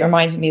feels like,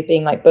 reminds me of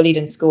being like bullied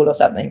in school or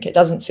something. It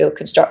doesn't feel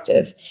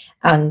constructive,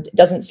 and it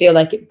doesn't feel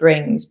like it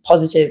brings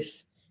positive,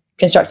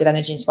 constructive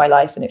energy into my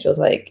life. And it feels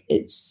like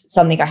it's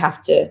something I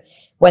have to,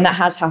 when that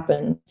has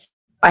happened,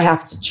 I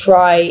have to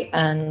try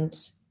and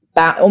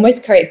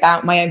almost create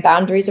my own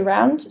boundaries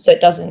around, so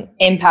it doesn't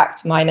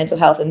impact my mental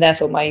health and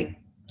therefore my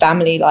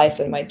family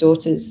life and my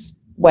daughter's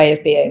way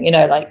of being,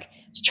 like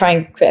to try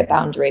and create a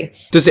boundary.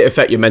 Does it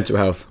affect your mental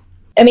health?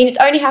 I mean, it's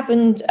only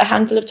happened a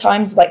handful of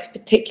times, like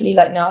particularly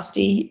like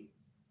nasty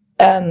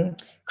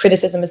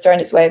criticism has thrown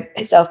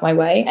itself my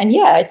way. And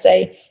yeah, I'd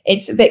say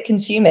it's a bit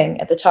consuming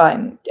at the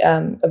time,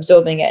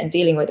 absorbing it and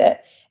dealing with it.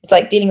 It's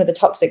like dealing with a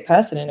toxic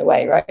person in a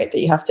way, right? That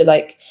you have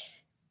to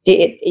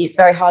it's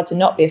very hard to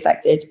not be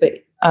affected,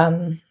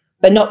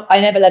 but not, I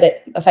never let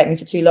it affect me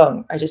for too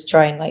long. I just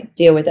try and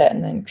deal with it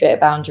and then create a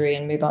boundary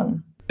and move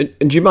on.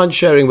 And do you mind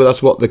sharing with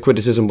us what the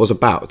criticism was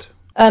about?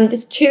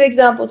 There's two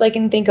examples I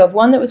can think of.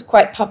 One that was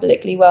quite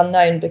publicly well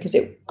known because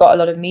it got a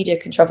lot of media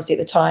controversy at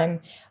the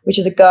time, which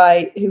is a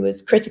guy who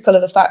was critical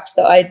of the fact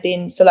that I'd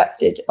been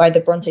selected by the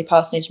Bronte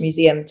Parsonage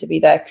Museum to be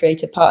their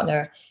creative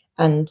partner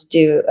and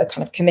do a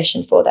kind of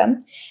commission for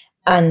them.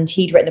 And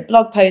he'd written a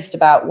blog post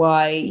about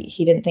why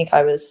he didn't think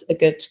I was a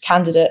good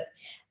candidate.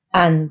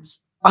 And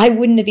I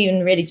wouldn't have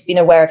even really been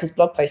aware of his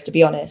blog post, to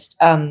be honest,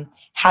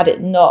 had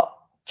it not,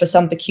 for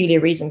some peculiar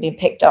reason, been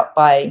picked up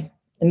by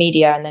the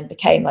media and then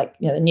became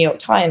the New York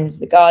Times,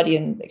 the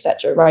Guardian,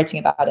 etc., writing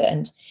about it.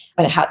 And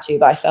it had to,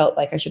 but I felt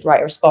like I should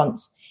write a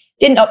response.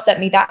 Didn't upset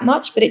me that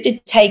much, but it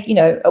did take,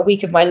 a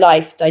week of my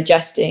life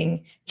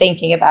digesting,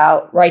 thinking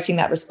about writing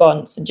that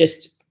response and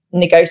just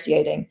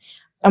negotiating.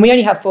 And we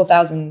only have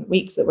 4,000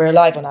 weeks that we're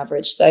alive on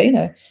average.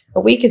 So, a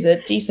week is a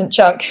decent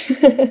chunk.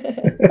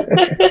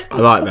 I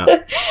like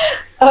that.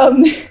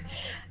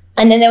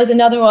 And then there was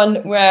another one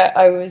where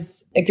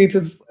a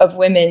group of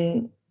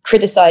women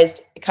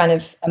criticized kind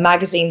of a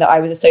magazine that I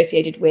was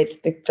associated with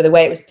for the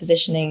way it was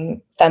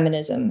positioning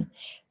feminism.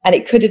 And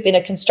it could have been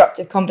a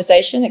constructive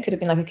conversation. It could have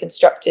been like a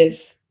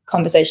constructive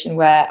conversation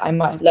where I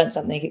might have learned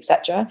something,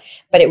 etc.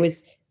 But it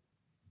was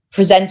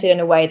presented in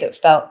a way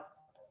that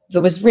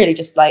was really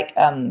just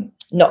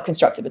not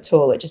constructive at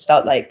all. It just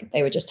felt like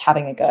they were just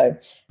having a go.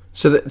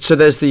 So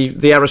there's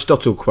the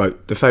Aristotle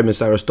quote, the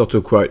famous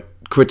Aristotle quote,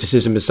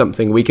 criticism is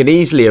something we can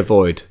easily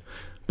avoid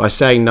by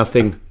saying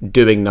nothing,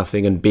 doing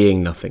nothing, and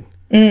being nothing.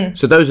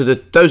 So those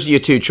are your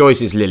two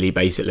choices, Lily,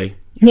 basically.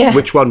 Yeah.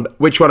 Which one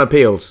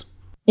appeals?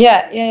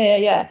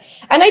 Yeah.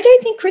 And I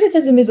don't think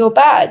criticism is all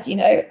bad,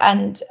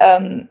 and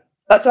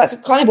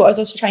that's kind of what I was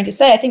also trying to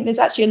say. I think there's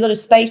actually a lot of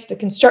space for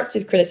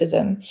constructive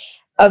criticism.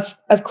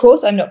 Of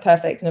course, I'm not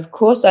perfect. And of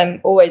course, I'm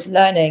always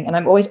learning, and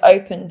I'm always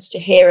open to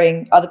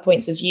hearing other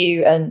points of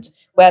view and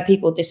where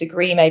people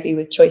disagree maybe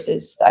with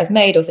choices that I've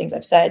made or things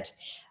I've said.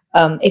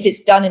 If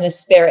it's done in a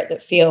spirit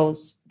that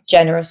feels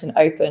generous and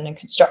open and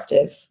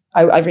constructive,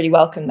 I really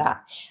welcome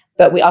that.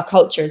 But our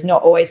culture is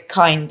not always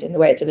kind in the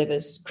way it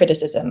delivers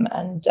criticism.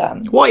 And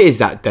why is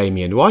that,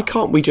 Damien? Why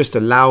can't we just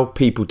allow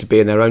people to be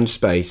in their own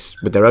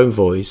space with their own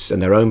voice and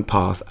their own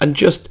path, and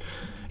just,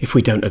 if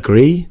we don't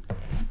agree,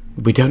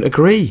 we don't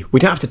agree.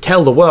 We don't have to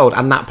tell the world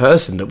and that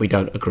person that we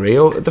don't agree,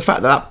 or the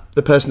fact that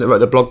the person that wrote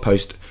the blog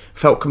post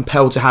felt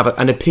compelled to have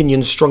an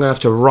opinion strong enough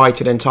to write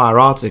an entire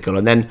article,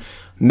 and then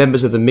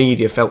members of the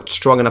media felt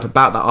strong enough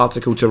about that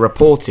article to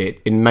report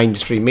it in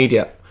mainstream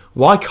media.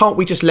 Why can't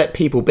we just let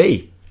people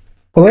be?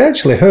 Well, I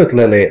actually heard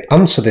Lily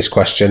answer this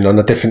question on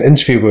a different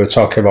interview we were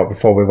talking about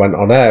before we went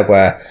on air,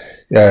 where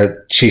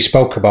she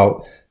spoke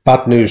about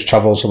bad news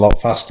travels a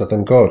lot faster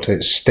than good.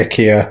 It's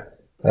stickier,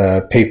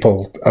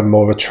 People are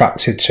more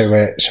attracted to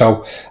it.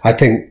 So I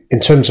think in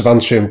terms of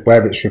answering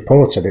where it's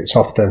reported, it's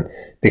often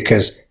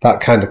because that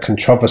kind of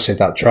controversy,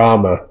 that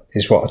drama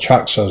is what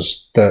attracts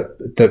us,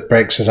 that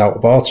breaks us out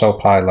of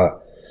autopilot.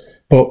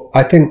 But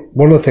I think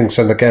one of the things,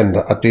 and again,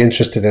 I'd be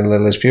interested in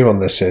Lily's view on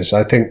this, is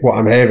I think what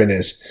I'm hearing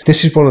is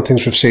this is one of the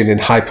things we've seen in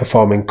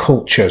high-performing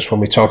cultures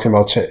when we're talking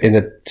about it in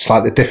a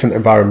slightly different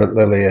environment,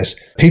 Lily, is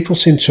people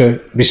seem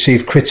to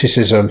receive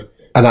criticism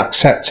and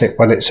accept it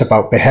when it's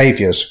about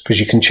behaviours,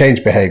 because you can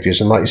change behaviours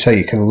and, like you say,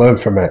 you can learn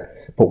from it.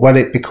 But when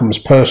it becomes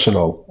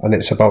personal and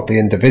it's about the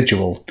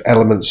individual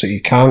elements that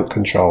you can't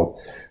control,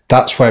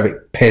 that's where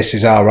it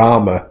pierces our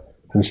armour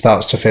and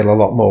starts to feel a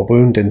lot more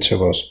wounding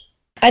to us.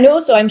 And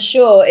also, I'm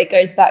sure it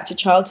goes back to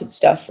childhood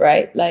stuff,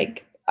 right?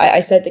 Like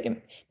I said,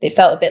 that it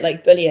felt a bit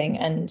like bullying,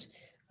 and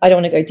I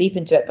don't want to go deep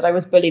into it, but I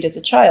was bullied as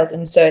a child.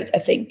 And so I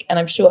think, and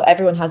I'm sure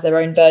everyone has their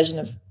own version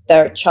of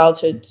their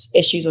childhood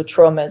issues or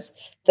traumas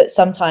that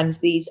sometimes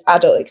these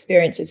adult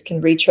experiences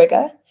can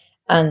re-trigger.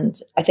 And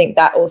I think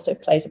that also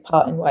plays a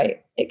part in why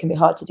it can be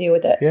hard to deal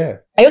with it. Yeah.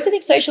 I also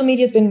think social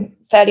media has been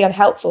fairly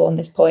unhelpful on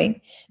this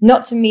point.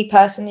 Not to me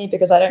personally,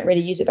 because I don't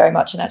really use it very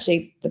much. And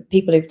actually, the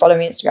people who follow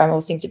me on Instagram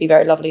all seem to be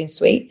very lovely and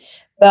sweet.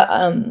 But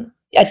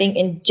I think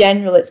in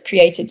general, it's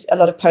created a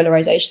lot of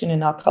polarization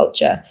in our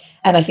culture.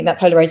 And I think that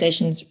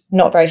polarization is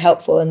not very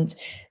helpful. And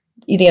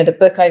the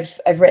book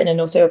I've written,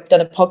 and also I've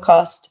done a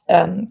podcast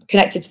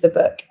connected to the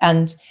book.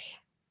 And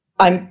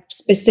I'm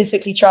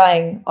specifically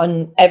trying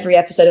on every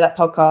episode of that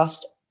podcast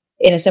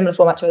in a similar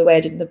format to the way I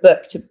did in the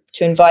book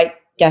to invite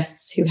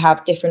guests who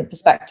have different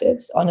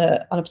perspectives on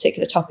a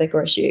particular topic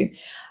or issue,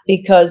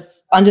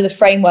 because under the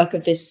framework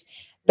of this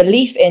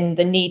belief in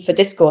the need for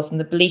discourse and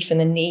the belief in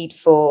the need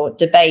for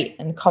debate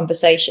and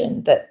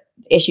conversation, that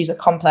issues are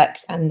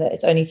complex and that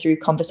it's only through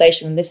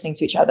conversation and listening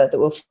to each other that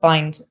we'll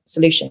find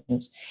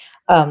solutions,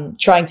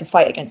 trying to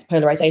fight against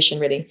polarization,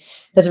 really.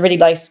 There's a really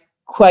nice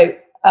quote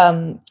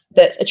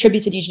that's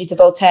attributed usually to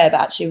Voltaire,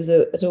 but actually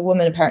was a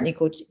woman apparently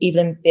called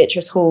Evelyn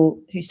Beatrice Hall,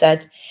 who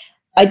said,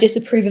 "I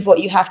disapprove of what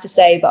you have to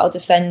say, but I'll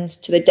defend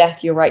to the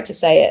death your right to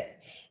say it."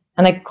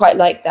 And I quite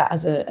like that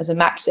as a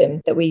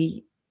maxim that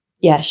we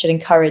should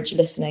encourage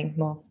listening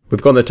more.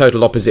 We've gone the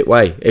total opposite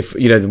way. If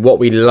what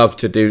we love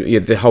to do,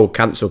 the whole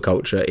cancel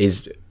culture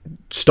is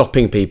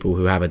stopping people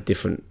who have a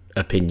different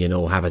opinion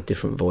or have a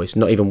different voice,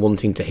 not even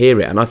wanting to hear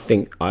it. And I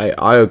think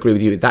I agree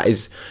with you. That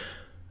is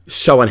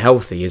so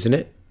unhealthy, isn't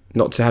it?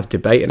 Not to have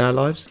debate in our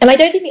lives. And I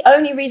don't think the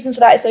only reason for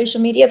that is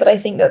social media, but I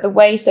think that the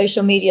way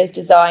social media is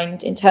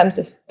designed in terms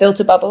of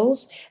filter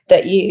bubbles,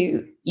 that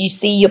you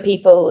see your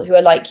people who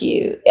are like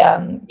you,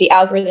 the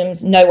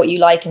algorithms know what you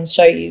like and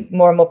show you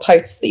more and more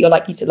posts that you're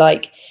likely to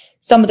like.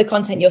 Some of the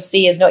content you'll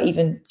see is not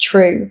even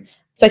true.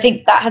 So I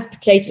think that has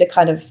created a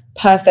kind of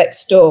perfect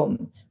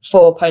storm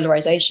for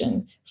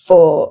polarization,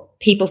 for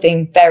people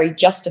feeling very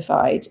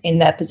justified in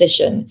their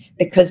position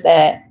because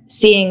they're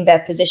seeing their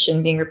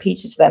position being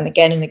repeated to them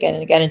again and again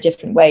and again in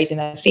different ways in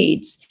their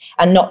feeds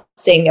and not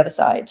seeing the other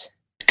side.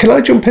 Can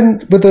I jump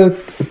in with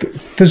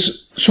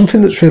there's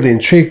something that's really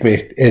intrigued me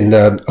in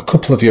a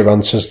couple of your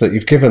answers that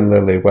you've given,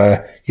 Lily,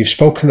 where you've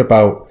spoken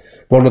about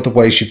one of the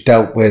ways you've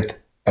dealt with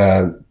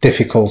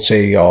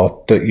difficulty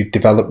or that you've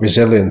developed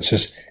resilience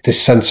is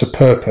this sense of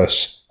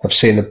purpose, of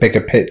seeing a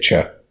bigger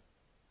picture.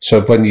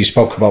 So when you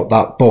spoke about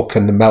that book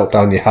and the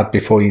meltdown you had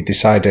before you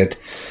decided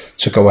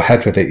to go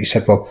ahead with it, you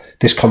said, well,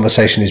 this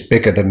conversation is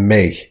bigger than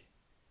me.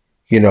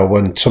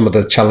 When some of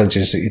the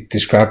challenges that you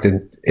described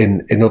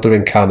in other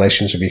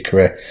incarnations of your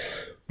career,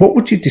 what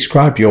would you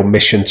describe your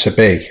mission to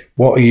be?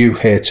 What are you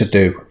here to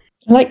do?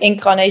 I like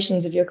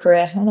incarnations of your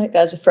career. I like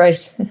that as a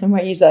phrase. I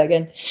might use that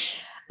again.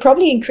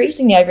 Probably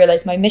increasingly, I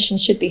realize my mission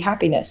should be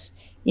happiness,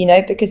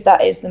 because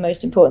that is the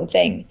most important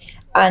thing.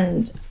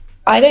 And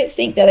I don't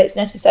think that it's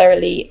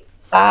necessarily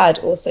bad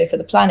also for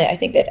the planet. I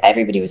think that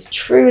everybody was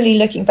truly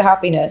looking for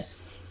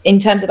happiness in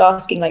terms of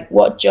asking, like,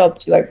 what job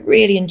do I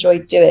really enjoy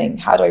doing?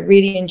 How do I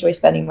really enjoy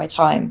spending my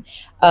time?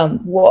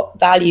 What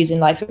values in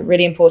life are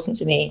really important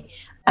to me?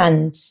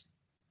 And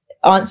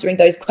answering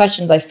those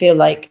questions, I feel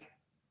like,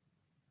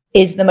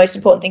 is the most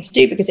important thing to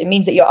do, because it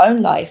means that your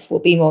own life will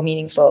be more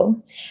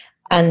meaningful.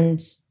 And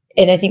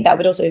I think that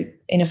would also,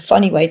 in a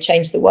funny way,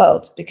 change the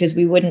world, because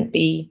we wouldn't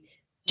be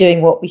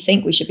doing what we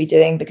think we should be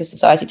doing because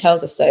society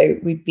tells us so.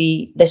 We'd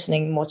be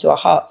listening more to our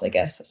hearts, I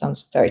guess. That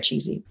sounds very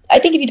cheesy. I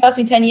think if you'd asked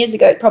me 10 years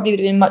ago, it probably would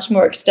have been much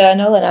more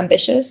external and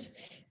ambitious.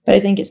 But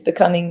I think it's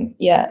becoming,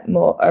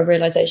 more a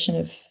realization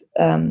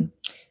of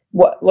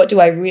what do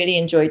I really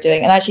enjoy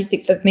doing? And I actually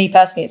think for me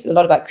personally, it's a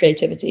lot about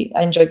creativity.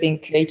 I enjoy being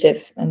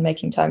creative and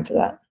making time for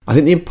that. I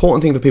think the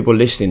important thing for people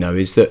listening, though,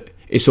 is that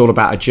it's all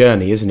about a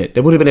journey, isn't it?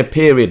 There would have been a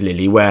period,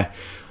 Lily, where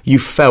you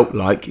felt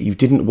like you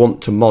didn't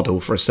want to model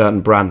for a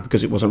certain brand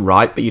because it wasn't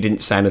right, but you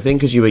didn't say anything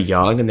because you were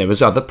young and there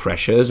was other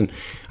pressures. And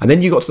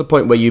then you got to the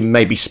point where you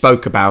maybe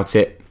spoke about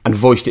it and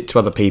voiced it to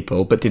other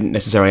people, but didn't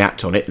necessarily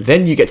act on it.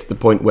 Then you get to the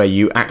point where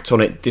you act on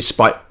it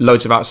despite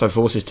loads of outside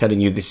forces telling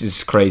you this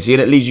is crazy.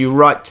 And it leads you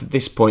right to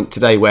this point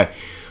today where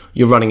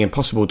you're running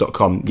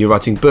impossible.com, you're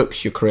writing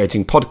books, you're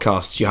creating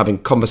podcasts, you're having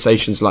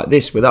conversations like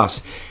this with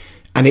us.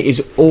 And it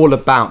is all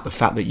about the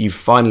fact that you've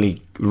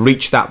finally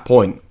reached that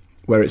point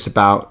where it's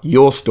about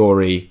your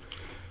story,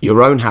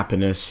 your own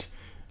happiness,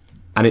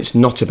 and it's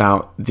not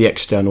about the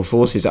external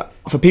forces.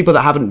 For people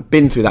that haven't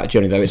been through that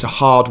journey, though, it's a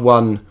hard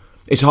one.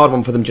 It's a hard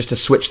one for them just to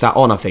switch that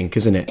on, I think,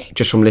 isn't it?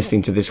 Just from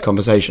listening to this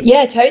conversation.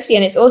 Yeah, totally.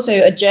 And it's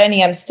also a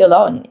journey I'm still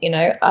on, you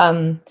know.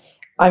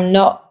 I'm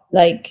not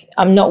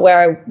where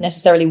I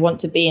necessarily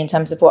want to be in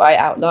terms of what I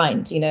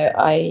outlined. You know,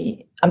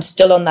 I'm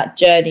still on that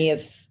journey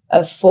of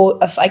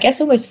I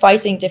guess almost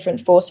fighting different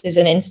forces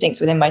and instincts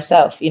within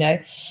myself, you know.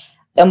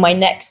 On my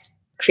next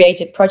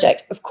creative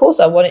project, of course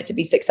I want it to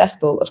be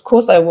successful. Of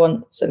course I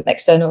want some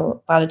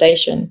external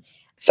validation.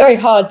 It's very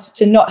hard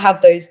to not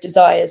have those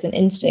desires and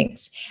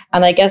instincts.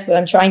 And I guess what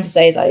I'm trying to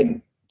say is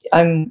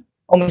I'm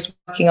almost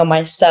working on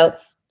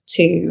myself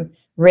to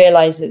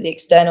realize that the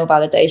external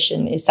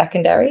validation is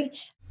secondary.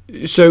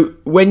 So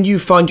when you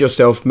find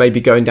yourself maybe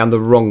going down the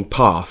wrong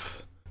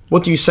path,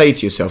 what do you say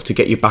to yourself to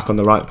get you back on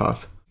the right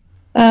path?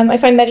 I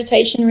find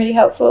meditation really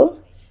helpful.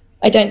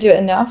 I don't do it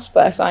enough,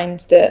 but I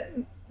find that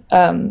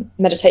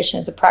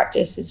meditation as a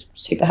practice is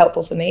super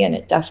helpful for me, and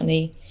it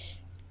definitely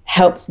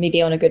helps me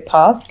be on a good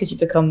path because you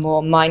become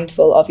more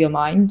mindful of your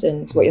mind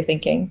and what you're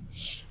thinking.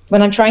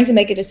 When I'm trying to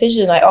make a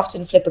decision, I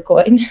often flip a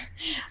coin.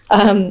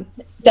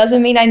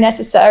 Doesn't mean I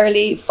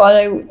necessarily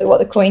follow what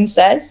the coin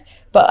says,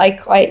 but I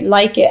quite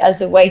like it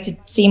as a way to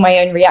see my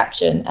own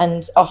reaction.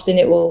 And often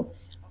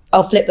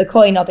I'll flip the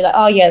coin. I'll be like,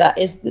 oh yeah, that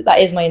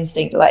is my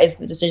instinct. Or that is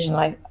the decision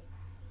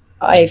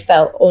I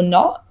felt or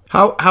not.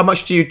 How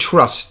much do you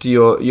trust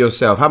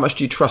yourself? How much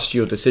do you trust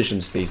your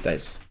decisions these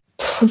days?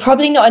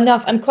 Probably not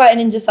enough. I'm quite an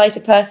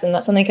indecisive person.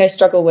 That's something I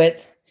struggle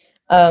with.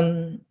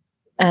 And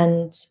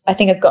I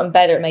think I've gotten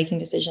better at making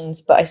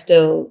decisions, but I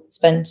still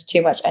spend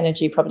too much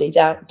energy probably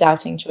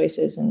doubting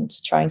choices and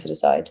trying to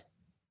decide.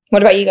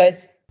 What about you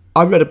guys?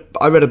 I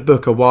read a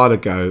book a while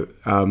ago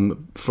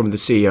from the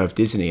CEO of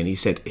Disney, and he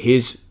said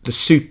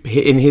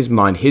in his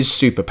mind, his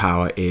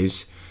superpower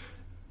is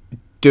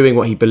doing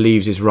what he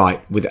believes is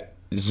right with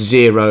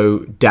zero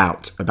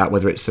doubt about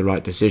whether it's the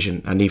right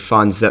decision. And he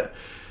finds that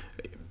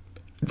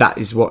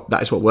is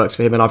what works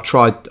for him. And I've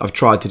tried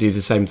to do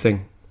the same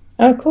thing.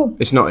 Oh, cool.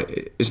 It's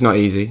not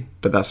easy,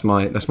 but that's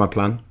my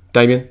plan.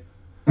 Damien?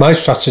 My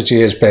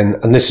strategy has been,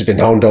 and this has been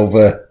honed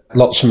over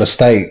lots of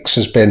mistakes,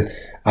 has been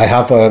I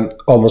have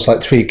almost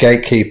like 3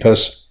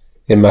 gatekeepers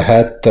in my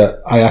head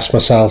that I ask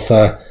myself,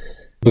 we're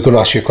going to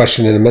ask you a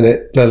question in a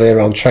minute, Lily,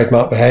 around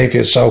trademark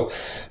behaviour. So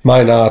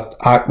mine are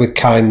act with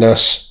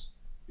kindness,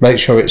 make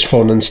sure it's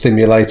fun and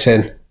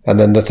stimulating. And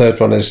then the third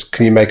one is,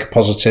 can you make a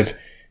positive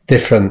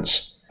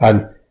difference?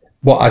 And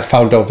what I've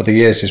found over the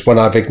years is when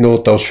I've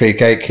ignored those 3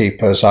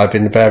 gatekeepers, I've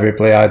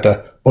invariably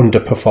either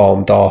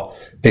underperformed or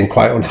been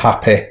quite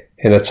unhappy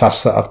in a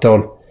task that I've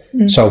done.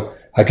 So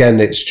again,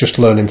 it's just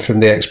learning from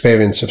the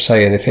experience of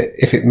saying,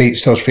 if it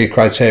meets those 3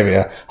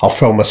 criteria, I'll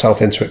throw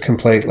myself into it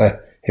completely.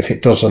 If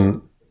it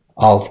doesn't,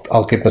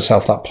 I'll give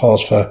myself that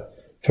pause for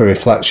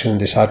reflection and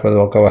decide whether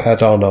I'll go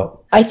ahead or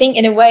not. I think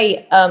in a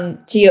way,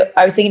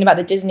 I was thinking about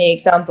the Disney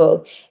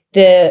example,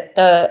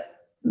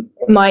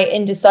 my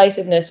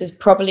indecisiveness is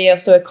probably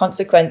also a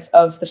consequence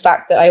of the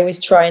fact that I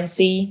always try and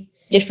see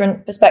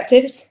different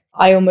perspectives.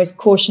 I almost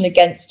caution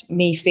against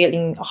me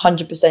feeling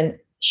 100%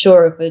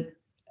 sure of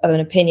an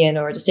opinion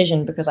or a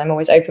decision because I'm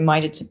always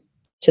open-minded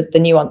to the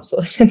nuance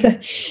or the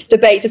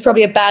debates. It's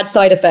probably a bad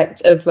side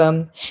effect of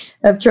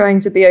trying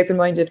to be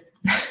open-minded.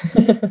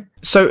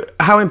 So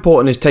how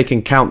important is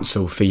taking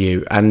counsel for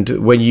you? And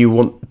when you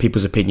want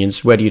people's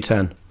opinions, where do you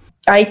turn?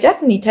 I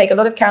definitely take a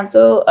lot of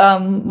counsel.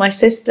 My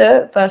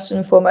sister, first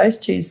and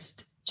foremost,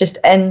 who's just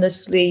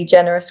endlessly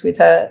generous with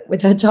her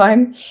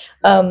time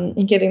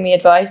in giving me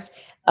advice.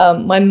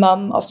 My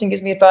mum often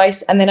gives me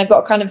advice. And then I've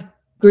got a kind of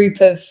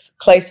group of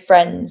close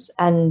friends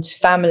and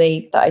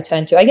family that I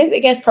turn to. I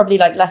guess probably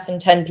like less than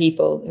 10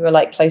 people who are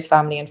like close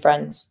family and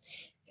friends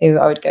who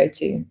I would go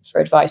to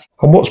for advice.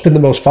 And what's been the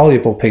most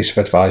valuable piece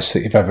of advice that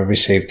you've ever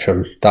received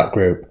from that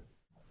group?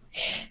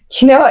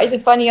 You know what? It's a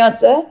funny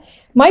answer.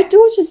 My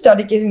daughter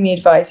started giving me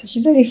advice.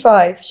 She's only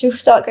 5. She'll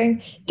start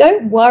going,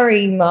 don't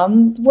worry,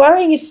 Mum.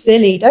 Worrying is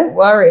silly. Don't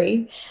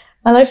worry.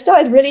 And I've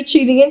started really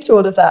tuning into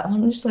all of that. And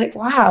I'm just like,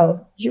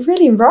 wow, you're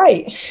really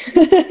right.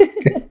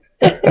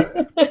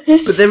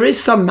 But there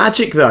is some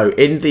magic, though,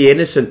 in the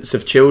innocence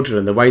of children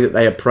and the way that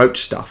they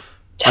approach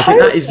stuff.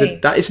 Totally. I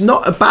think that is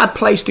not a bad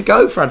place to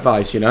go for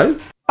advice, you know?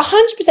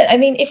 100%. I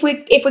mean, if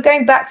we're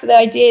going back to the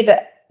idea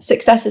that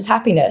success is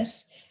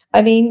happiness,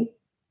 I mean,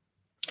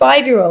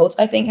 5-year-olds,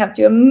 I think, have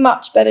to do a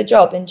much better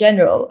job in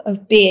general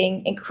of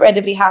being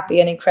incredibly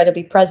happy and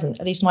incredibly present.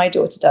 At least my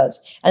daughter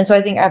does. And so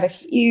I think I have a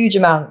huge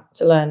amount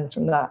to learn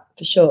from that,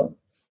 for sure.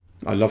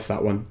 I love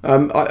that one.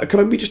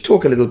 Can we just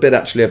talk a little bit,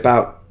 actually,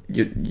 about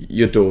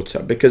your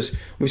daughter? Because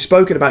we've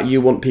spoken about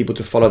you want people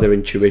to follow their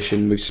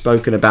intuition. We've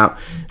spoken about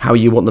how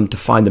you want them to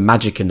find the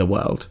magic in the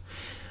world.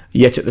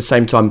 Yet at the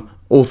same time,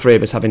 all 3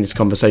 of us having this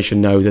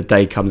conversation know the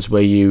day comes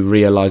where you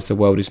realise the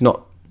world is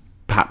not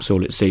perhaps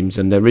all it seems,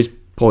 and there is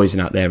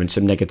poison out there and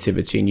some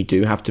negativity, and you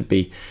do have to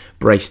be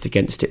braced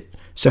against it.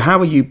 So how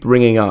are you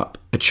bringing up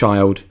a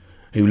child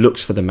who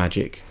looks for the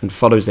magic and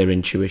follows their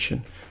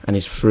intuition and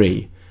is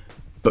free,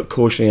 but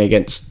cautioning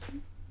against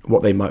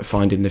what they might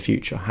find in the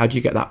future? How do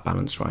you get that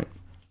balance right?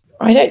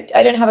 I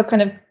don't have a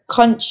kind of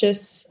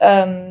conscious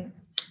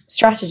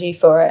strategy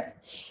for it.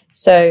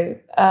 So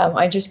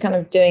I'm just kind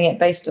of doing it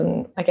based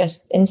on, I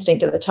guess,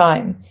 instinct at the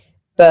time.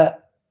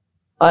 But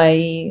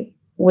I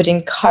would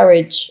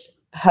encourage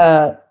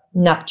her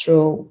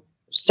natural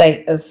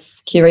state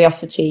of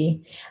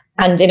curiosity,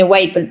 and in a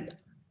way, but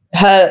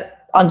her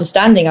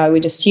understanding, I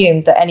would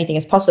assume that anything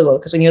is possible,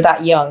 because when you're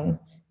that young,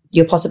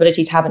 your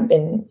possibilities haven't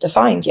been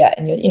defined yet.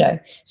 And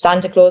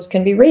Santa Claus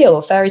can be real,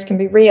 or fairies can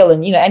be real,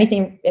 and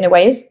anything in a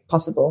way is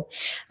possible.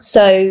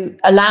 So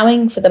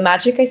allowing for the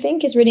magic, I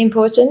think, is really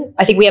important.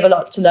 I think we have a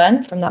lot to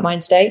learn from that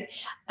mind state.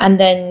 And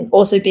then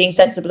also being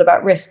sensible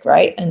about risk,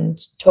 right? And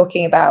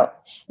talking about,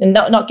 and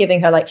not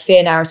giving her like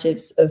fear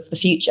narratives of the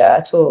future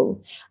at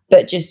all,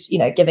 but just,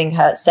 giving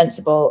her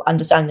sensible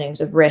understandings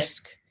of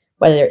risk,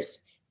 whether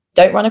it's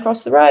don't run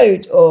across the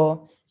road,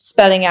 or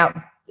spelling out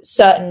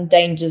certain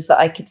dangers that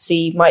I could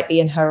see might be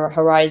in her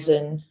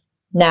horizon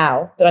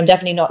now. But I'm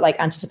definitely not like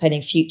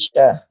anticipating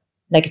future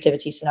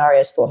negativity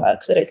scenarios for her,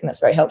 because I don't think that's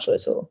very helpful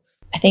at all.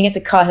 I think it's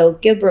a Cahill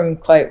Gibram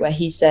quote where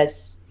he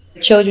says,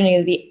 children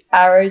are the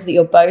arrows that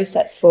your bow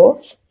sets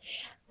forth.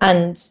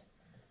 And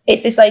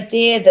it's this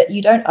idea that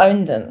you don't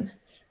own them.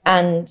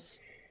 And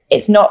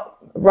it's not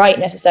right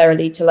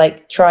necessarily to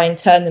like try and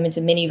turn them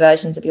into mini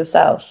versions of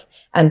yourself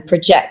and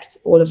project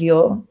all of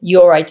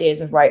your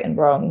ideas of right and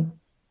wrong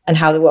and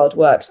how the world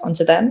works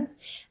onto them.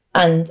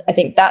 And I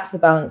think that's the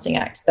balancing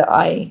act that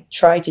I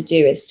try to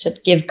do, is to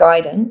give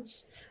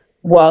guidance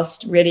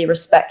whilst really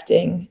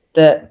respecting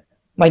that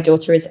my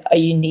daughter is a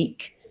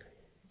unique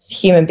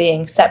human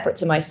being separate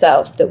to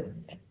myself, that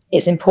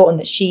it's important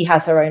that she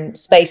has her own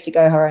space to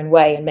go her own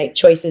way and make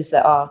choices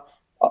that are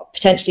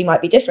potentially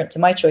might be different to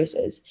my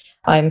choices.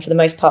 I'm for the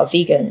most part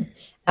vegan,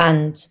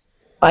 and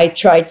I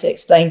tried to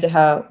explain to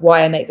her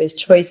why I make those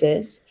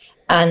choices,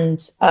 and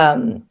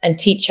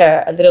teach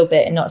her a little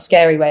bit in not a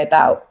scary way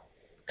about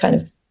kind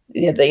of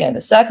the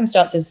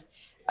circumstances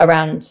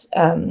around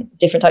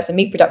different types of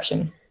meat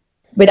production,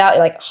 without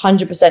like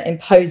 100%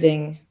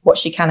 imposing what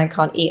she can and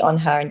can't eat on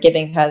her, and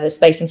giving her the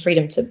space and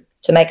freedom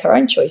to make her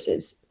own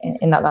choices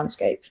in that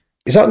landscape.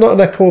 Is that not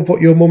an echo of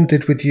what your mum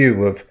did with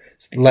you, of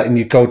letting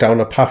you go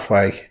down a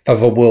pathway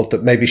of a world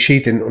that maybe she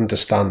didn't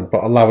understand,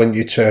 but allowing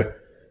you to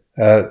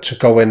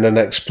go in and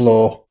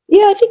explore?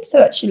 Yeah, I think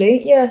so,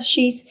 actually. Yeah,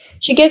 she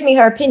gives me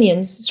her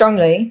opinions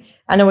strongly,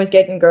 and always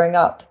gave them growing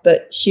up,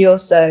 but she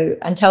also,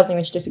 and tells me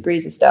when she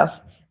disagrees with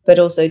stuff, but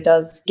also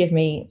does give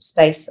me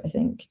space, I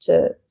think,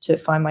 to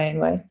find my own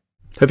way.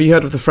 Have you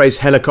heard of the phrase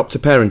helicopter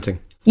parenting?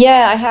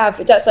 Yeah, I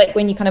have. That's like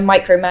when you kind of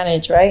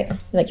micromanage, right?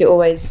 Like you're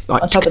always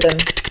like, on top of them.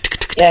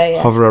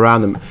 Yeah. Hover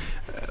around them.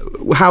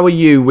 How are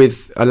you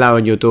with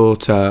allowing your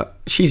daughter,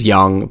 she's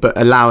young, but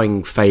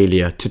allowing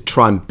failure to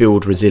try and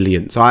build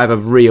resilience? I have a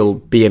real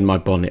bee in my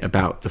bonnet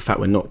about the fact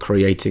we're not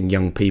creating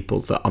young people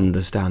that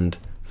understand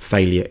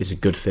failure is a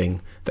good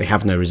thing. They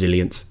have no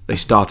resilience. They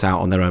start out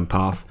on their own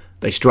path.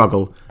 They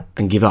struggle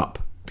and give up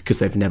because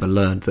they've never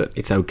learned that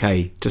it's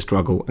okay to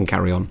struggle and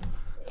carry on.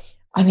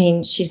 I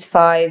mean, she's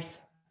 5.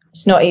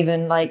 It's not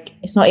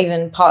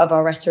even part of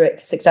our rhetoric,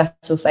 success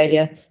or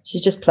failure.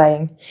 She's just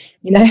playing,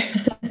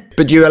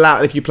 But do you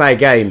allow, if you play a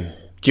game,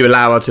 do you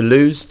allow her to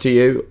lose to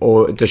you,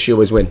 or does she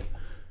always win?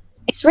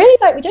 It's really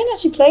like, we don't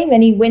actually play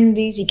many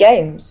win-losey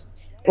games,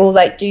 or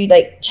like do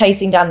like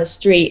chasing down the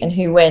street and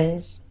who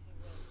wins.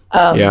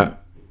 Yeah.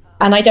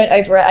 And I don't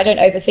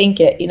overthink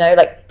it,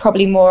 like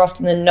probably more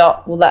often than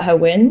not we'll let her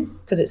win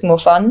because it's more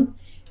fun,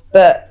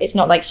 but it's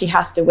not like she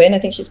has to win. I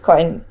think she's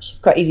quite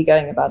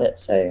easygoing about it.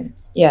 So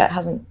yeah,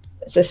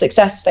 the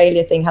success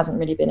failure thing hasn't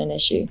really been an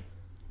issue.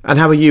 And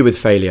how are you with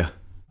failure?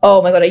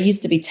 Oh my God, I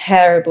used to be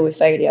terrible with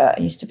failure. I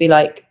used to be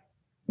like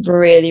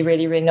really,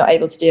 really, really not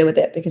able to deal with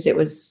it, because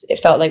it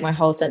felt like my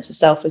whole sense of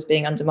self was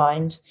being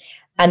undermined.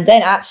 And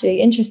then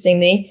actually,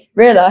 interestingly,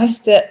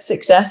 realized that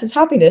success is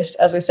happiness,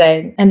 as we're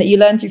saying, and that you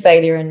learn through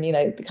failure. And,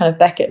 the kind of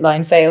Beckett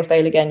line, fail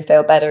again,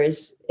 fail better,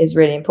 is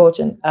really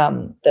important.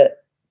 That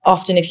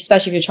often,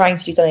 especially if you're trying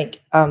to do something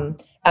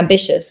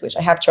ambitious, which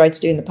I have tried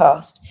to do in the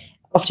past,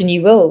 often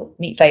you will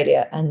meet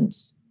failure, and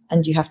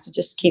you have to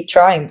just keep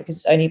trying, because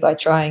it's only by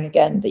trying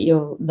again that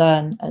you'll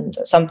learn and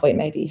at some point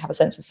maybe have a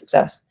sense of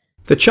success.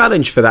 The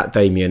challenge for that,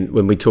 Damien,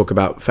 when we talk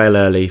about fail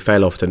early,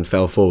 fail often,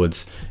 fail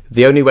forwards,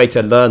 the only way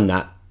to learn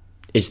that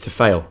is to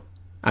fail.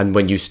 And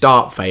when you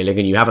start failing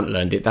and you haven't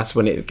learned it, that's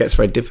when it gets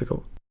very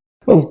difficult.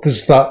 Well,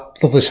 there's that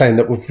lovely saying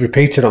that we've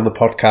repeated on the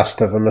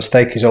podcast of a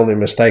mistake is only a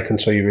mistake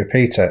until you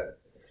repeat it.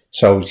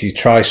 So you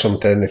try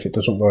something, if it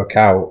doesn't work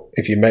out,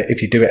 if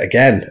you do it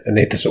again and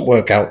it doesn't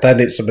work out, then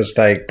it's a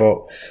mistake. But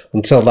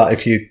until that,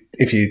 if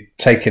you're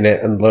taking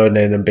it and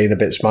learning and being a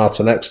bit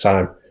smarter next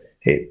time,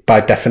 by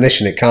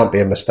definition, it can't be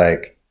a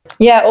mistake.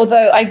 Yeah,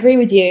 although I agree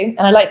with you,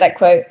 and I like that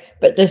quote,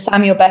 but the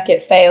Samuel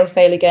Beckett fail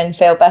again,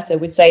 fail better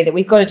would say that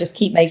we've got to just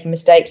keep making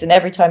mistakes, and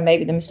every time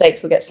maybe the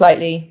mistakes will get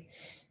slightly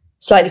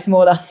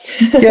smaller.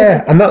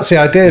 Yeah, and that's the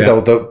idea,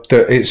 though,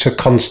 that it's a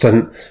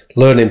constant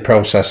learning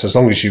process. As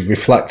long as you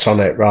reflect on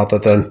it rather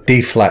than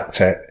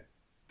deflect it,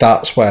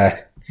 that's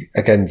where,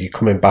 again, you're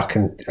coming back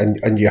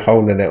and you're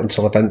honing it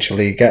until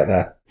eventually you get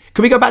there.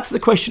 Can we go back to the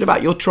question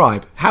about your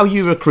tribe? How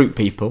you recruit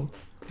people,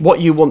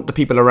 what you want the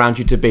people around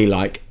you to be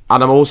like,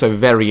 and I'm also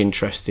very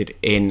interested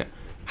in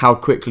how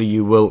quickly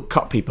you will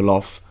cut people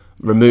off,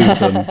 remove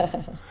them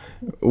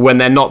when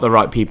they're not the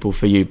right people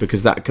for you,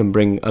 because that can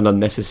bring an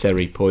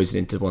unnecessary poison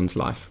into one's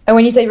life. And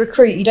when you say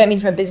recruit, you don't mean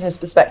from a business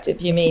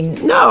perspective, you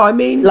mean... No, I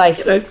mean,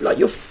 like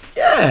your...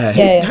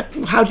 Yeah.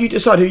 How do you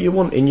decide who you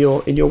want in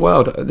your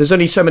world? There's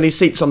only so many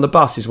seats on the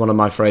bus is one of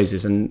my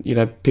phrases, and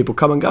people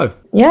come and go.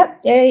 Yeah.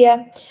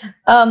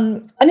 I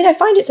mean, I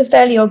find it's a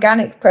fairly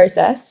organic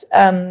process.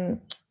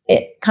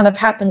 It kind of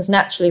happens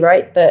naturally,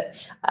 right?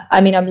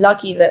 I'm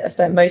lucky that I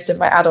spent most of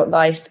my adult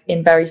life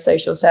in very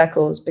social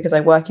circles because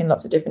I work in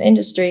lots of different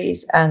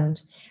industries, and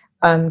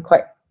I'm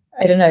quite,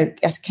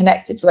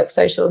 connected to like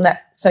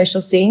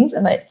social scenes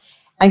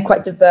and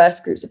quite diverse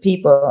groups of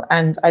people.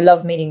 And I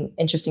love meeting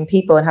interesting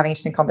people and having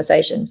interesting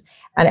conversations.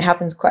 And it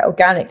happens quite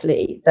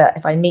organically that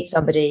if I meet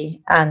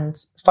somebody and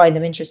find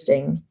them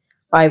interesting,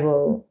 I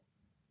will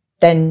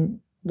then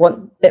want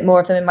a bit more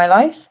of them in my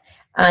life.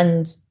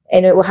 And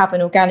it will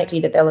happen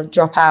organically that they'll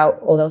drop out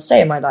or they'll stay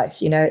in my life.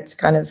 It's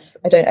kind of,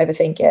 I don't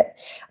overthink it.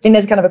 I think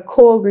there's kind of a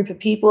core group of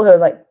people who are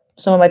like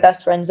some of my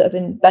best friends that have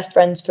been best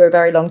friends for a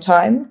very long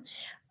time,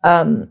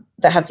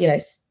 that have,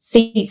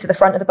 seats at the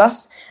front of the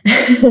bus.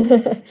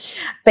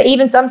 But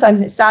even sometimes,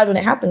 and it's sad when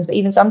it happens, but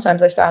even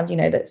sometimes I found,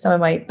 that some of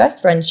my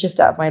best friends shift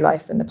out of my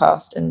life in the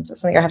past. And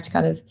it's something I have to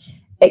kind of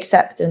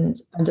accept and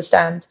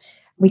understand.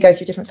 We go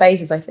through different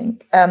phases, I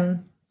think.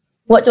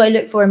 What do I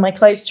look for in my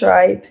close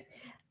tribe?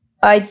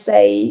 I'd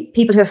say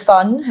people who are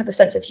fun, have a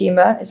sense of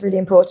humor is really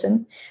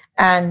important,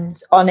 and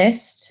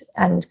honest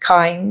and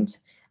kind,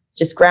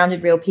 just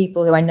grounded, real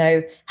people who I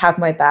know have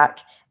my back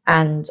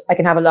and I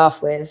can have a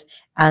laugh with.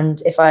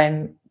 And if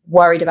I'm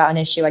worried about an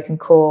issue, I can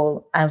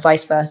call, and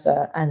vice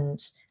versa, and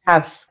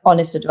have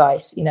honest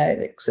advice,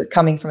 that's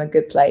coming from a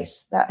good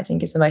place. That I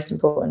think is the most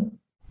important.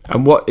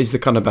 And what is the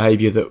kind of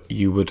behaviour that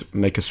you would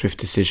make a swift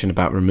decision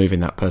about removing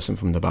that person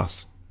from the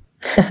bus?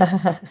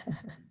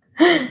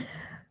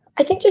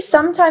 I think just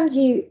sometimes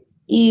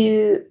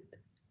you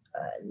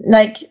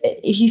like,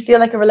 if you feel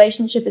like a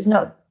relationship is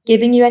not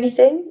giving you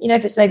anything,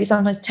 if it's maybe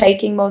sometimes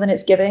taking more than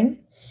it's giving,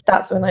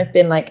 that's when I've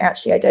been like,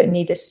 actually, I don't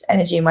need this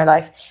energy in my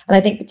life. And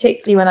I think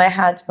particularly when I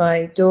had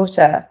my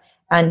daughter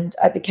and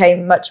I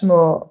became much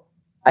more,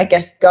 I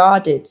guess,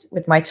 guarded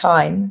with my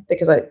time,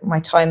 because my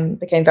time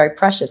became very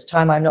precious,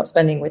 time I'm not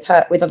spending with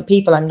her, with other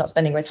people I'm not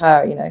spending with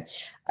her,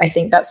 I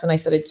think that's when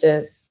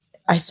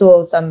I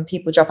saw some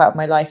people drop out of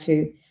my life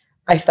who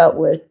I felt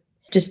were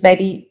just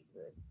maybe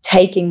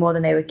taking more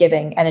than they were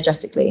giving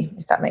energetically,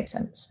 if that makes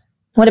sense.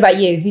 What about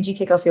you? Who'd you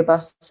kick off your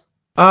bus?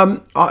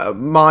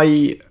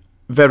 My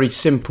very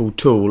simple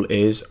tool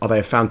is, are they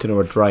a fountain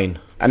or a drain?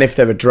 And if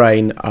they're a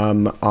drain,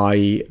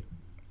 I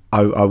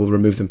will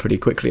remove them pretty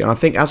quickly. And I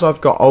think as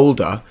I've got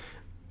older,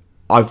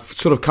 I've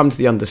sort of come to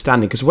the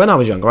understanding, because when I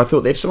was younger, I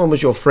thought that if someone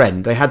was your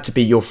friend, they had to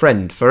be your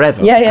friend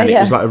forever. It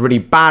was like a really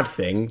bad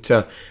thing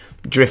to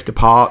drift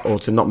apart or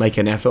to not make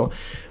an effort.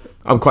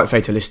 I'm quite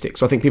fatalistic.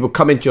 So I think people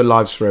come into your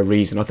lives for a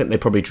reason. I think they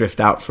probably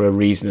drift out for a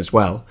reason as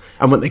well.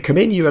 And when they come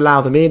in, you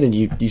allow them in and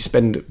you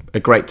spend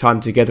a great time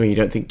together and you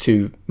don't think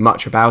too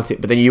much about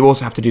it. But then you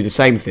also have to do the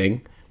same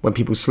thing when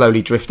people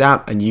slowly drift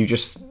out, and you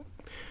just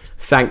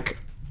thank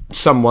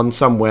someone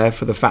somewhere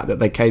for the fact that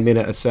they came in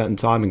at a certain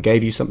time and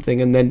gave you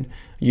something, and then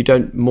you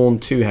don't mourn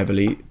too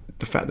heavily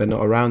the fact they're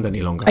not around any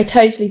longer. I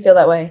totally feel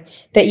that way.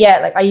 That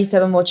like I used to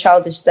have a more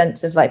childish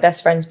sense of like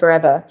best friends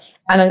forever,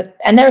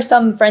 and there are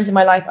some friends in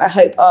my life I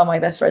hope are my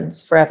best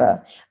friends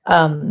forever,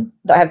 that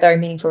I have very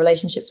meaningful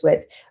relationships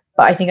with.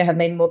 But I think I have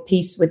made more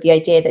peace with the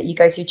idea that you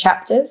go through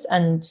chapters,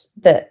 and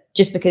that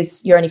just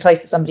because you're only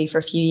close to somebody for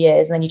a few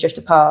years and then you drift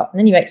apart and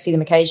then you might see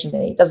them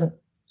occasionally, it doesn't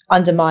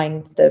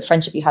undermine the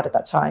friendship you had at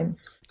that time.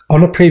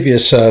 On a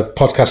previous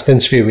podcast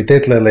interview we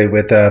did, Lily,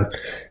 with a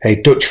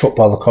Dutch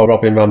footballer called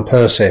Robin van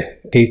Persie,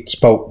 he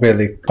spoke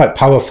really quite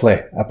powerfully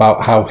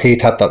about how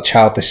he'd had that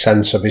childish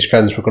sense of his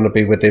friends were going to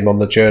be with him on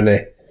the journey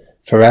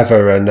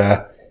forever.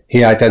 And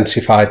he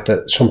identified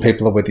that some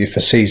people are with you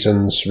for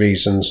seasons,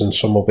 reasons, and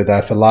some will be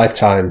there for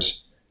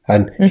lifetimes.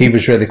 And he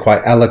was really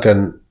quite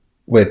elegant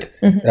with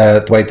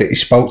the way that he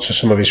spoke to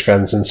some of his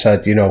friends and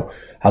said,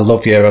 I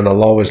love you and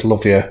I'll always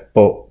love you,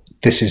 but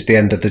this is the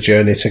end of the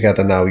journey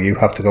together now. You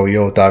have to go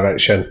your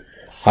direction.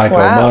 I go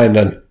mine.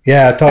 And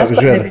I thought it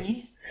was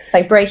really...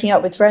 Like breaking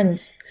up with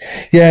friends.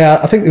 Yeah,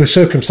 I think there were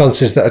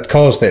circumstances that had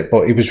caused it,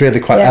 but he was really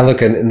quite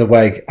elegant in the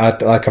way. I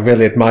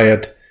really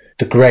admired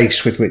the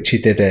grace with which he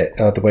did it,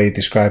 the way he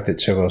described it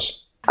to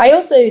us. I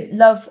also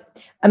love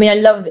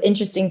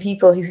interesting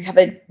people who have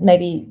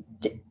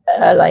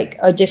like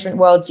a different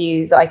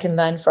worldview that I can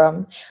learn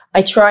from.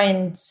 I try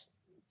and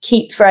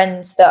keep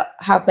friends that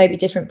have maybe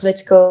different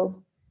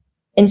political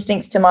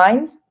instincts to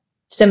mine,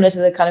 similar to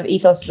the kind of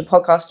ethos of the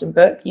podcast and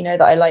book, you know,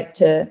 that I like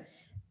to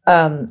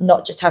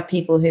not just have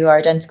people who are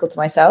identical to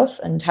myself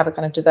and have a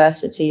kind of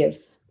diversity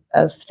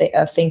of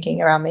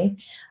thinking around me.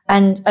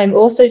 And I'm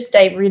also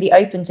stay really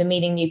open to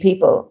meeting new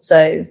people.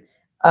 So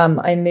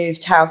I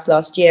moved house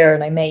last year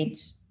and I made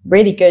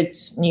really good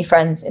new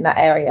friends in that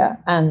area.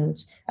 And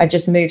I've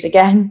just moved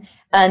again,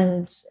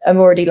 and I'm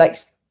already like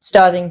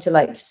starting to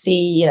like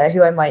see, you know,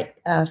 who I might,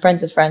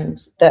 friends of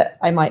friends that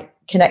I might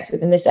connect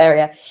with in this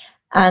area.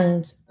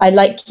 And I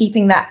like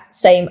keeping that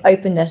same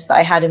openness that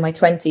I had in my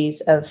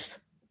 20s of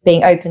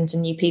being open to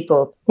new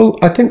people. Well,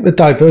 I think the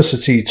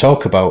diversity you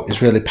talk about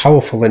is really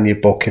powerful in your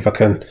book, if I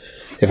can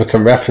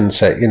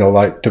reference it, you know,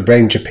 like the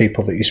range of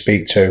people that you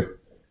speak to.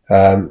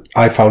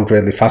 I found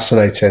really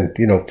fascinating,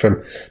 you know,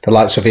 from the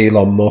likes of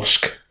Elon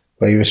Musk,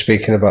 where you were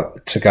speaking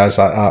about to guys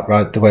like that,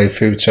 right, the way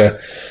through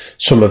to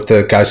some of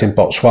the guys in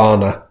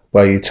Botswana,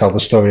 where you tell the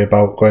story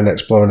about going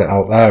exploring it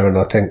out there. And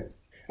I think,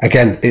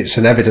 again, it's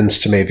an evidence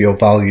to me of your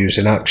values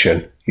in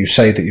action. You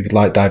say that you would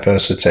like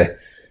diversity,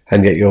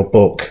 and yet your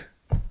book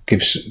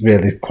gives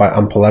really quite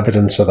ample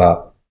evidence of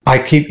that. I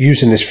keep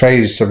using this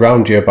phrase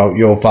around you about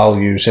your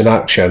values in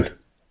action.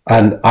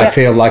 And I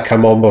feel like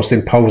I'm almost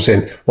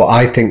imposing what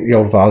I think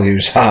your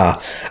values are.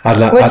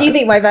 And what do you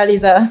think my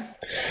values are?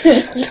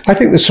 I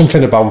think there's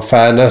something about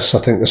fairness. I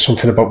think there's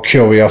something about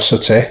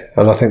curiosity.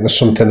 And I think there's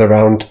something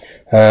around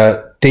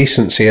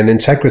decency and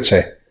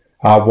integrity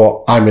are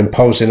what I'm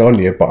imposing on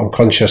you. But I'm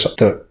conscious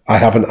that I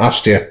haven't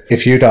asked you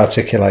if you'd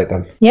articulate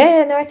them.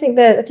 Yeah, no, I think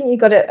you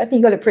got it. I think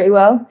you got it pretty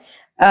well.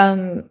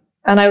 And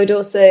I would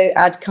also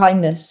add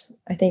kindness.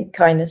 I think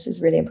kindness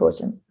is really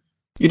important.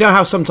 You know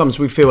how sometimes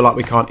we feel like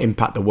we can't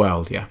impact the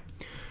world, yeah?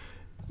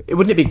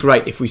 Wouldn't it be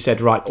great if we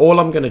said, right, all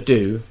I'm going to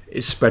do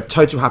is spread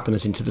total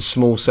happiness into the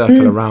small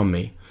circle around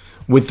me,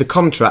 with the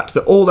contract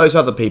that all those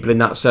other people in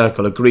that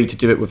circle agree to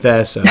do it with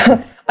their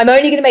circle. I'm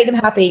only going to make them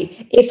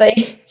happy if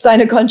they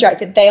sign a contract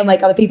that they'll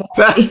make other people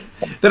happy.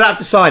 They don't have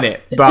to sign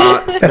it,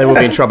 but they will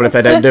be in trouble if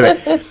they don't do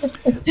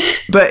it.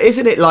 But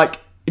isn't it like,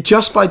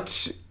 just by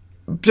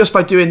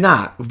doing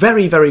that,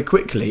 very, very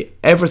quickly,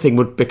 everything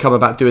would become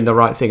about doing the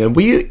right thing. And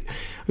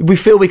we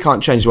feel we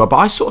can't change the world, but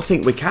I sort of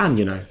think we can,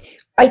 you know.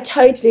 I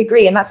totally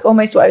agree. And that's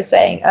almost what I was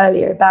saying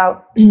earlier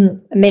about a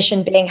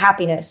mission being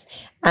happiness.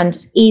 And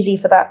it's easy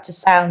for that to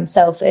sound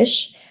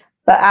selfish,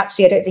 but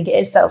actually I don't think it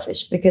is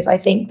selfish, because I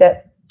think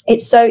that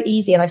it's so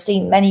easy. And I've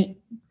seen many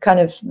kind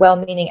of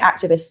well-meaning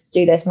activists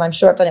do this, and I'm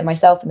sure I've done it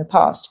myself in the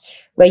past,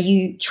 where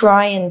you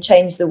try and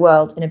change the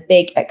world in a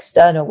big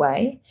external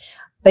way,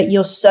 but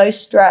you're so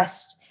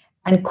stressed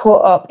and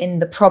caught up in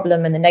the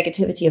problem and the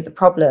negativity of the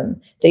problem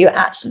that you're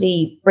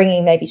actually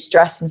bringing maybe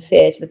stress and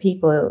fear to the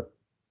people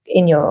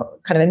in your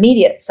kind of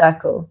immediate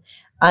circle.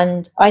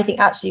 And I think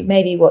actually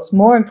maybe what's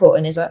more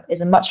important is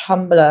a much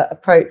humbler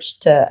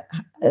approach to,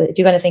 if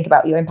you're going to think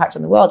about your impact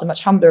on the world, a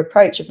much humbler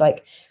approach of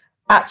like,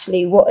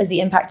 actually, what is the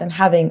impact I'm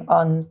having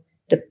on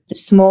the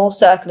small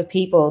circle of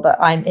people that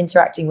I'm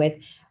interacting with,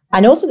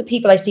 and also the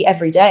people I see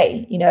every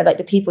day, you know, like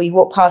the people you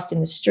walk past in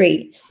the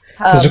street.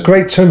 There's a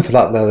great term for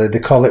that, Lily. They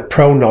call it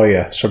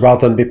pronoia. So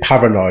rather than be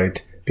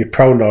paranoid, be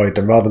pronoid,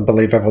 and rather than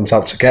believe everyone's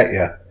out to get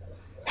you,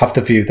 have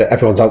the view that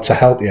everyone's out to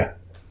help you.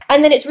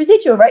 And then it's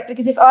residual, right?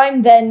 Because if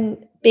I'm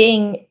then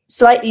being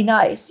slightly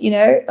nice, you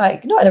know,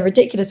 like not in a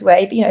ridiculous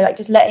way, but, you know, like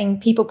just letting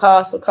people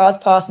pass or cars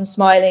pass and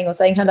smiling or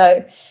saying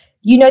hello,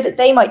 you know that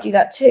they might do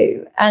that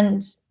too.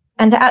 And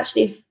that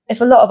actually, if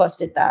a lot of us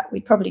did that,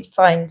 we'd probably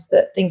find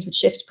that things would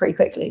shift pretty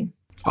quickly.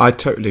 I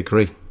totally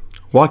agree.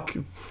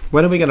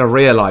 When are we going to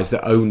realise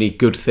that only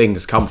good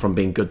things come from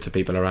being good to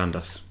people around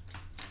us?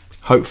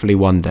 Hopefully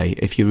one day,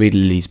 if you read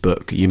Lily's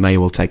book, you may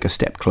well take a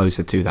step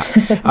closer to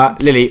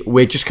that. Lily,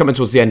 we're just coming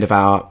towards the end of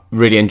our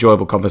really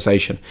enjoyable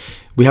conversation.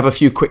 We have a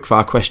few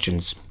quick-fire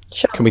questions.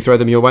 Sure. Can we throw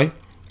them your way?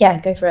 Yeah,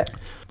 go for it.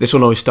 This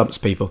one always stumps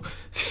people.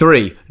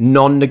 3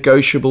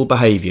 non-negotiable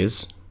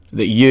behaviours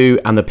that you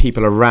and the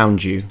people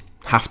around you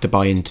have to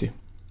buy into.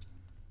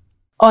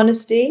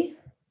 Honesty,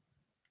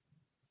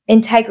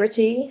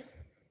 integrity,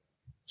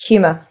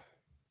 humour.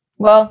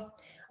 Well,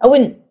 I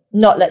wouldn't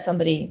not let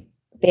somebody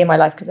be in my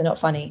life because they're not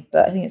funny,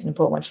 but I think it's an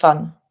important one.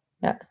 Fun.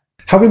 Yeah.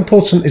 How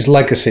important is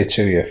legacy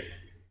to you?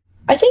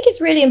 I think it's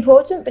really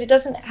important, but it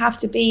doesn't have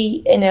to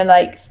be in a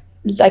like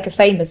a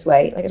famous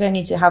way. Like I don't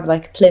need to have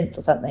like a plinth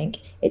or something.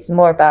 It's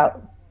more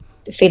about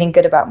feeling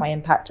good about my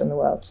impact on the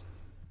world.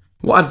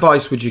 What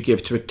advice would you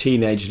give to a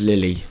teenage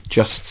Lily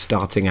just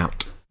starting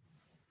out?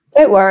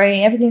 Don't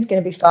worry, everything's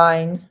going to be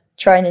fine.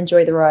 Try and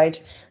enjoy the ride.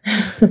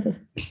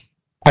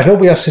 I know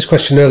we asked this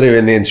question earlier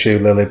in the interview,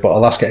 Lily, but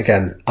I'll ask it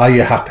again. Are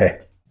you happy?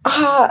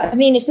 I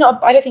mean, it's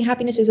not, I don't think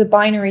happiness is a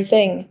binary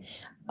thing.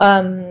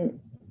 I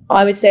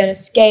would say on a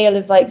scale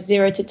of like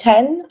 0 to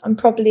 10, I'm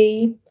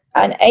probably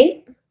an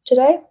 8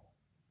 today,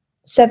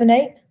 7,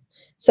 8.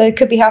 So it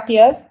could be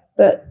happier,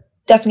 but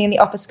definitely in the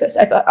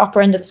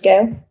upper end of the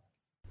scale.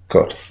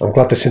 Good. I'm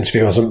glad this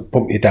interview hasn't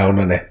bumped you down,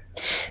 any.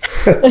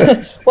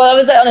 Well, I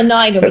was on a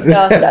 9 when we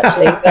started,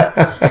 actually. But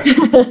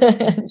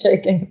I'm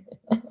joking.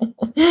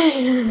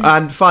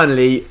 And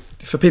finally,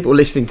 for people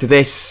listening to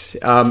this,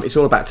 it's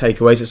all about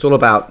takeaways. It's all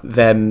about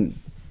them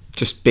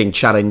just being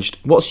challenged.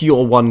 What's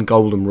your one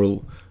golden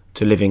rule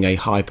to living a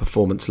high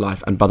performance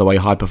life? And by the way,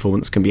 high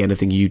performance can be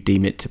anything you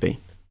deem it to be.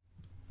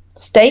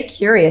 Stay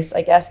curious,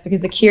 I guess,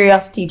 because the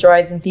curiosity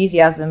drives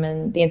enthusiasm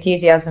and the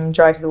enthusiasm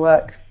drives the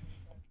work.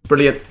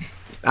 Brilliant.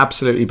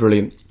 Absolutely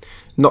brilliant.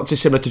 Not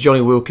dissimilar to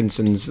Johnny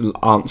Wilkinson's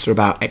answer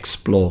about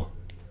explore.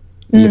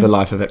 Live a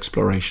life of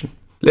exploration.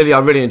 Lily, I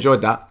really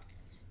enjoyed that.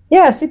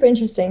 Yeah, super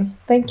interesting.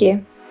 Thank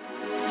you.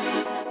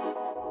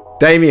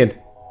 Damien.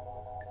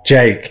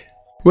 Jake.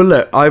 Well,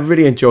 look, I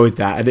really enjoyed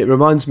that. And it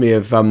reminds me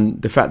of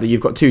the fact that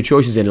you've got two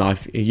choices in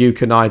life. You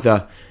can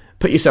either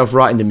put yourself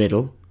right in the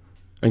middle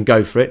and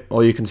go for it,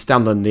 or you can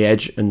stand on the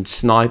edge and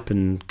snipe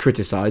and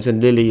criticise,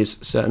 and Lily is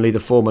certainly the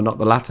former, not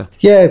the latter.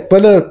 Yeah,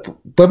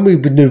 when we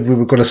knew we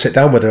were going to sit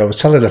down with her, I was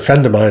telling a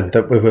friend of mine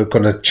that we were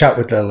going to chat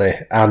with Lily,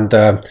 and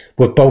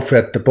we've both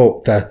read the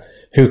book, the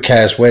Who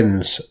Cares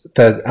Wins,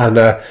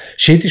 and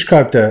she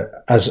described her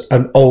as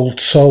an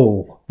old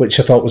soul, which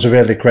I thought was a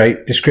really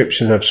great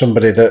description of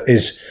somebody that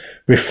is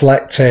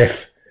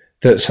reflective,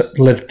 that's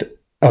lived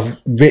a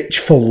rich,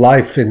 full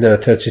life in her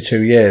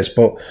 32 years,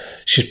 but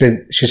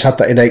she's had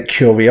that innate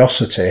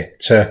curiosity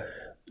to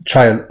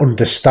try and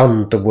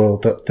understand the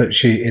world that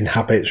she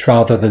inhabits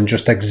rather than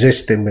just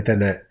existing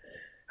within it.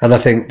 And I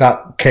think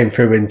that came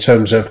through in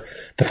terms of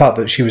the fact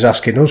that she was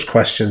asking us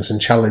questions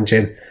and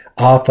challenging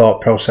our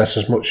thought process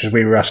as much as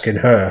we were asking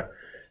her,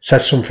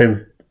 says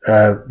something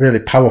really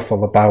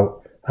powerful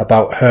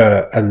about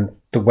her and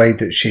the way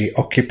that she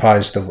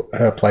occupies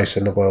her place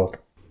in the world.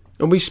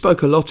 And we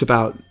spoke a lot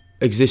about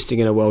existing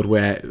in a world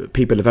where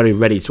people are very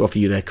ready to offer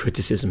you their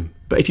criticism.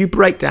 But if you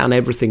break down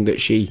everything that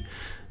she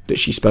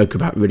spoke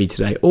about really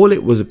today, all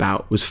it was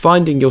about was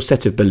finding your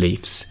set of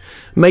beliefs,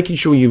 making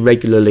sure you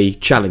regularly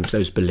challenge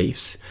those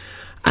beliefs,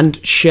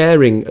 and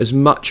sharing as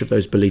much of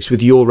those beliefs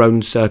with your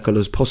own circle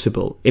as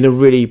possible in a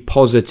really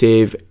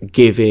positive,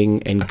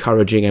 giving,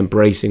 encouraging,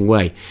 embracing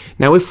way.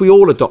 Now, if we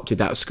all adopted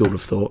that school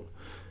of thought,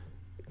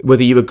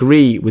 whether you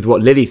agree with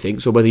what Lily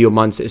thinks or whether your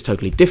mindset is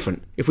totally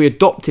different, if we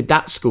adopted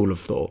that school of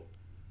thought,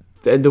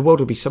 then the world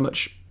would be so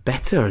much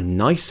better and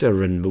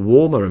nicer and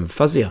warmer and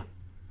fuzzier.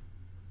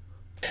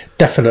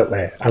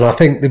 Definitely. And I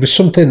think there was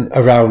something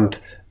around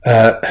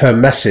her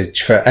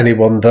message for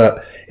anyone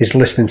that is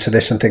listening to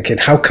this and thinking,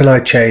 how can I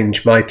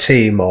change my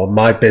team or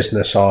my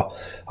business or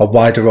a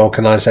wider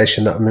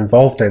organisation that I'm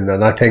involved in?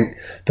 And I think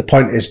the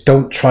point is,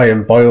 don't try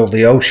and boil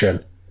the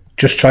ocean.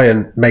 Just try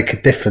and make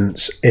a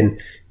difference in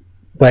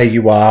where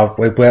you are,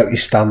 where you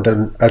stand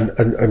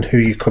and who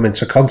you come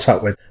into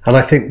contact with. And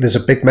I think there's a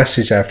big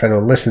message there for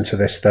anyone listening to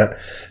this, that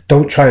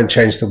don't try and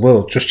change the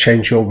world, just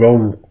change your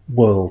own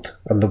world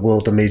and the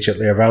world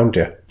immediately around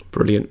you.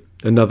 Brilliant.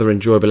 Another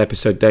enjoyable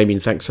episode,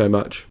 Damien. Thanks so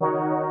much.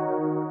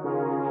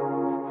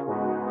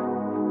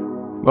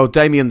 Well,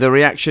 Damien, the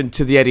reaction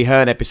to the Eddie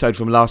Hearn episode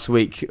from last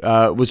week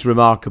was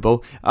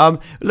remarkable.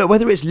 Look,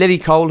 whether it's Lily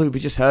Cole, who we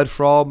just heard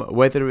from,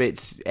 whether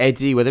it's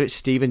Eddie, whether it's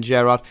Steven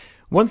Gerrard,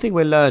 one thing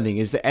we're learning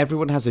is that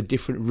everyone has a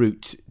different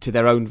route to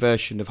their own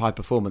version of high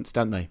performance,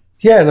 don't they?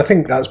 Yeah, and I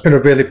think that's been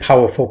a really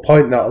powerful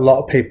point that a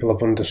lot of people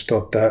have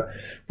understood, that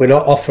we're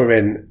not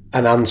offering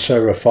an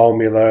answer, a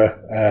formula,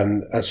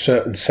 a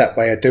certain set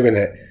way of doing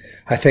it.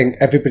 I think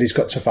everybody's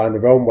got to find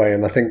their own way.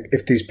 And I think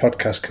if these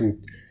podcasts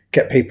can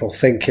get people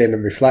thinking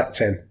and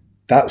reflecting,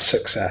 that's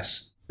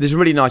success. There's a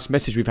really nice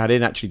message we've had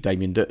in, actually,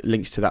 Damien, that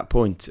links to that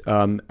point.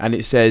 And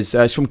it says,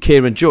 it's from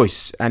Kieran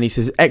Joyce. And he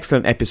says,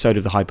 excellent episode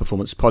of the High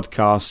Performance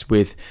Podcast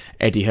with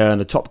Eddie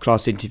Hearn, a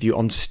top-class interview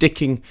on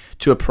sticking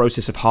to a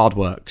process of hard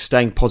work,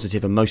 staying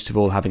positive, and most of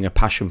all, having a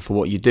passion for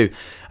what you do.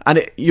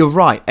 And you're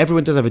right,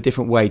 everyone does have a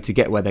different way to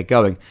get where they're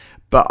going.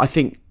 But I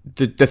think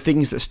the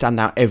things that stand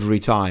out every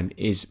time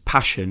is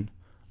passion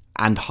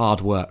and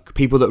hard work.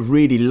 People that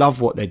really love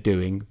what they're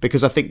doing,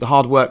 because I think the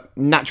hard work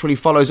naturally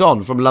follows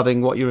on from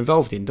loving what you're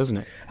involved in, doesn't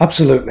it?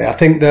 Absolutely. I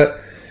think that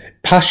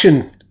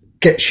passion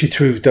gets you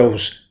through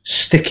those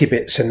sticky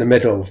bits in the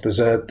middle. There's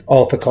an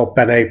author called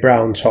Brené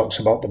Brown talks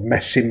about the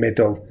messy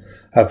middle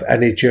of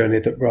any journey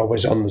that we're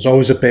always on. There's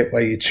always a bit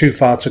where you're too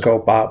far to go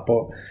back,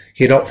 but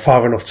you're not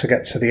far enough to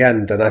get to the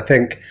end. And I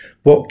think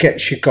what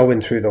gets you going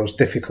through those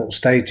difficult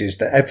stages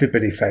that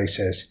everybody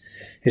faces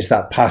is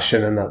that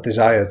passion and that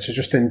desire to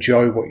just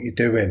enjoy what you're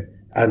doing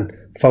and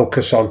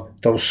focus on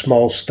those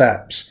small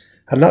steps.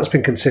 And that's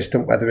been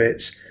consistent, whether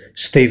it's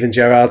Steven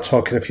Gerrard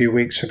talking a few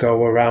weeks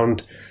ago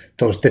around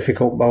those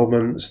difficult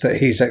moments that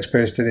he's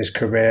experienced in his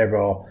career,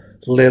 or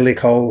Lily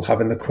Cole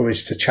having the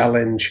courage to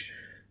challenge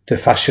the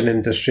fashion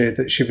industry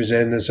that she was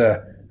in as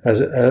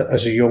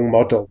a young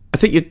model. I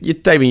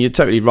think, Damien, you're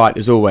totally right,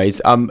 as always.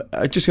 I'm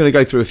just going to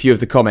go through a few of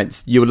the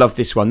comments. You will love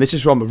this one. This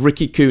is from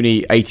Ricky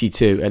Cooney,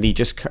 82, and he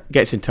just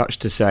gets in touch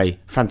to say,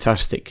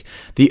 fantastic.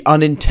 The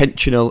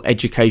unintentional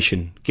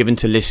education given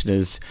to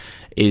listeners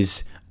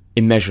is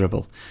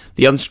immeasurable.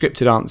 The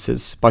unscripted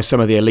answers by some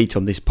of the elite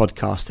on this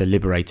podcast are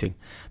liberating.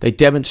 They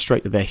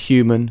demonstrate that they're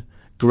human,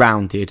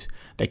 grounded,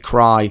 they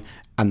cry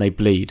and they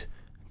bleed.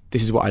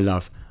 This is what I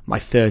love. My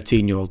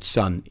 13-year-old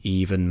son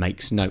even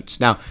makes notes.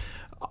 Now,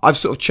 I've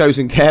sort of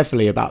chosen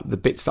carefully about the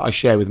bits that I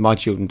share with my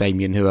children,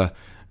 Damien, who are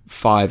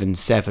 5 and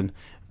 7.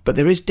 But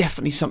there is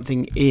definitely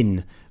something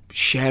in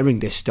sharing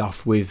this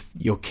stuff with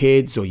your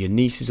kids or your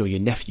nieces or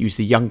your nephews,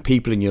 the young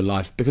people in your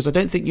life, because I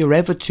don't think you're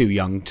ever too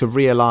young to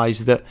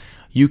realise that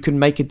you can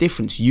make a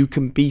difference. You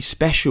can be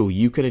special.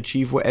 You can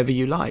achieve whatever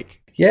you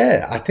like.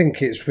 Yeah, I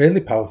think it's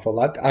really powerful.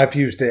 I've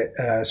used it,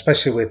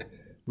 especially with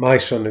my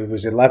son who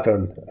was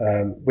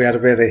 11. We had a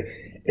really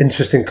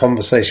interesting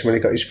conversation when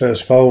he got his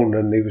first phone,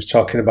 and he was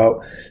talking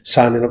about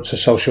signing up to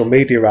social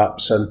media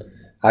apps, and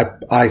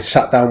I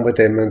sat down with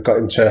him and got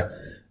him to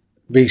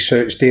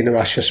research Dina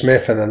Asher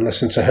Smith and then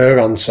listen to her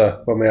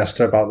answer when we asked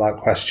her about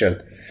that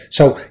question.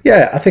 So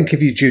yeah, I think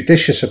if you're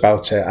judicious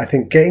about it, I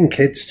think getting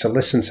kids to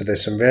listen to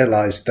this and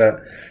realise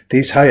that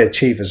these high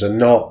achievers are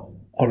not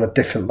on a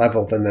different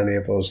level than any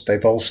of us.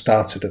 They've all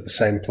started at the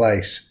same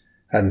place,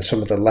 and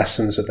some of the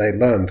lessons that they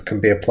learned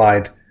can be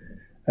applied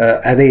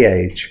at any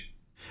age.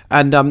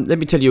 And let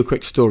me tell you a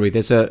quick story.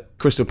 There's a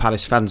Crystal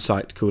Palace fan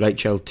site called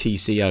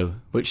HLTCO,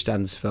 which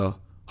stands for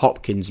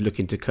Hopkins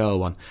Looking to Curl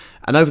One.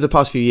 And over the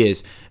past few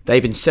years,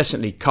 they've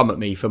incessantly come at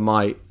me for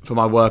my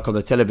work on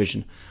the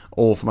television,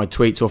 or for my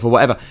tweets, or for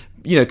whatever.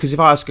 You know, because if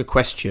I ask a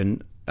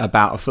question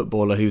about a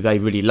footballer who they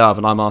really love,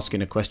 and I'm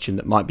asking a question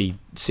that might be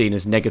seen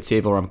as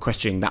negative, or I'm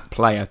questioning that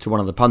player to one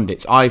of the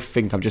pundits, I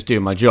think I'm just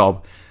doing my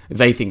job.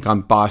 They think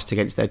I'm biased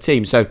against their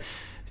team. So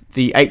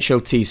the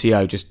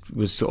HLTCO just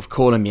was sort of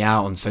calling me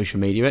out on social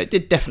media. It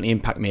did definitely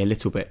impact me a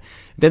little bit.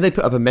 Then they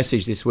put up a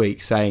message this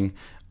week saying,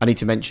 I need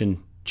to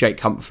mention Jake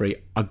Humphrey.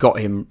 I got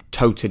him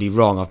totally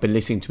wrong. I've been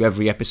listening to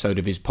every episode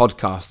of his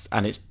podcast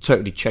and it's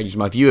totally changed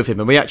my view of him.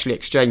 And we actually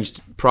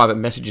exchanged private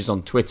messages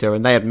on Twitter,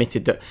 and they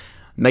admitted that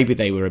maybe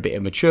they were a bit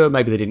immature,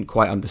 maybe they didn't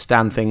quite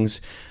understand things.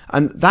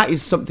 And that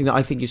is something that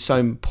I think is so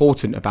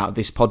important about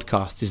this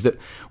podcast, is that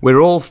we're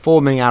all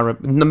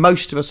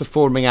most of us are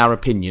forming our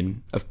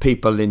opinion of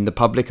people in the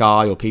public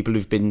eye or people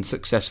who've been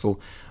successful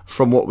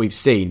from what we've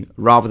seen,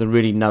 rather than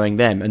really knowing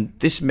them. And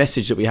this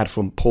message that we had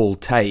from Paul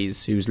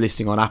Tays, who's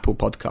listening on Apple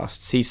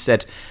Podcasts, he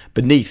said,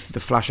 beneath the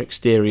flash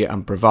exterior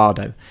and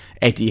bravado,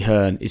 Eddie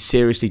Hearn is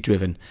seriously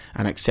driven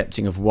and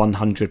accepting of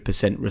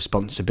 100%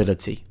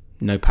 responsibility.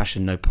 No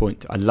passion, no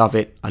point. I love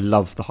it. I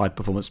love the High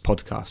Performance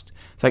Podcast.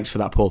 Thanks for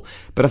that, Paul.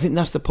 But I think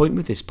that's the point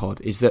with this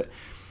pod, is that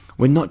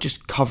we're not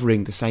just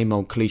covering the same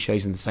old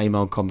cliches and the same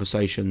old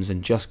conversations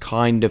and just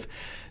kind of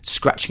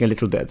scratching a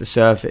little bit at the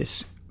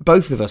surface.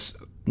 Both of us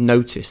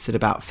noticed that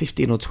about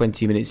 15 or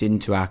 20 minutes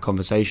into our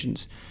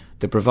conversations,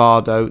 the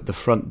bravado, the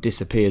front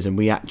disappears and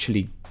we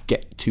actually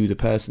get to the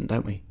person,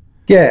 don't we?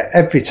 Yeah,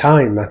 every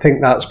time. I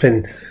think that's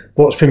been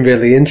what's been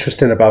really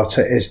interesting about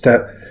it, is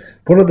that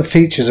one of the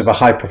features of a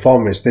high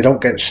performer is they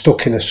don't get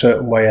stuck in a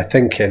certain way of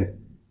thinking.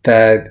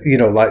 They're,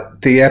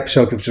 like the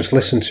episode we've just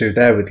listened to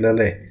there with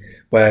Lily,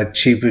 where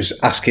she was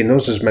asking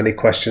us as many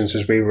questions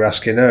as we were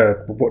asking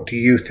her. What do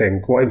you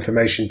think? What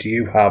information do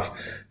you have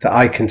that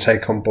I can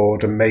take on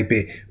board and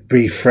maybe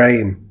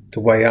reframe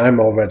the way I'm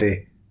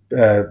already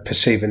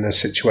perceiving the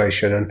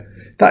situation? And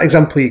that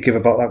example you give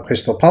about that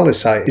Crystal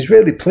Palace site is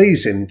really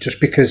pleasing, just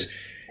because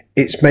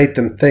it's made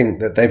them think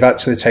that they've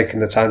actually taken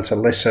the time to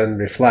listen,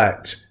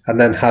 reflect, and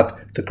then had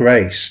the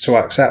grace to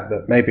accept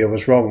that maybe I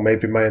was wrong,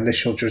 maybe my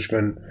initial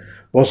judgment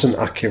wasn't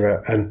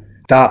accurate. And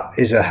that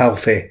is a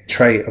healthy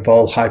trait of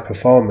all high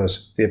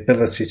performers. The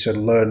ability to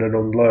learn and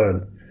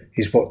unlearn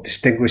is what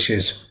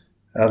distinguishes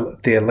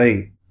the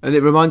elite. And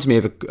it reminds me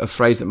of a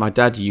phrase that my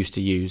dad used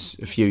to use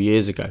a few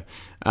years ago.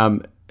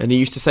 And he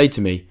used to say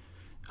to me,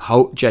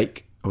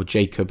 Jake, or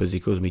Jacob as he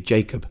calls me,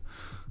 Jacob,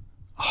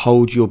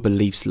 hold your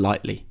beliefs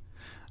lightly.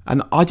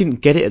 And I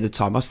didn't get it at the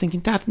time. I was thinking,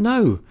 Dad,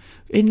 no.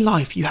 In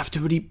life, you have to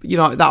really,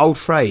 that old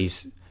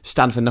phrase,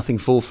 stand for nothing,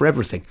 fall for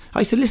everything. I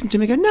used to listen to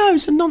him and go, no,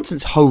 it's a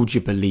nonsense. Hold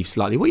your beliefs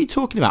lightly. What are you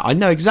talking about? I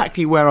know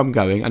exactly where I'm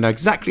going. I know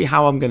exactly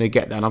how I'm going to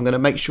get there. And I'm going to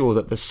make sure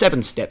that the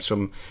 7 steps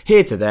from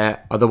here to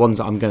there are the ones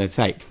that I'm going to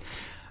take.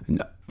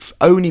 And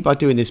only by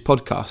doing this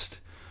podcast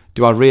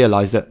do I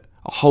realise that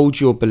hold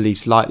your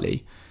beliefs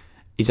lightly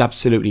is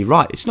absolutely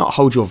right. It's not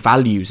hold your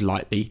values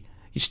lightly.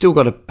 You've still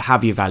got to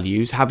have your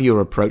values, have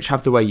your approach,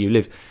 have the way you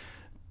live.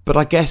 But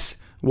I guess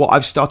what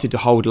I've started to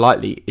hold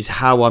lightly is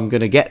how I'm going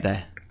to get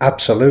there.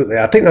 Absolutely.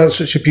 I think that's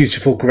such a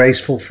beautiful,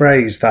 graceful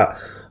phrase, that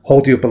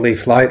hold your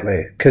belief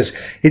lightly, because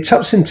it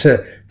taps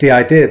into the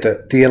idea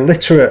that the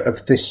illiterate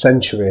of this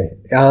century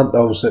aren't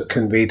those that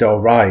can read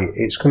or write.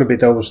 It's going to be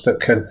those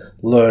that can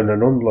learn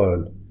and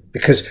unlearn,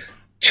 because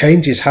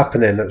change is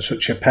happening at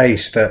such a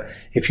pace that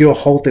if you're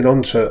holding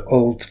on to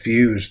old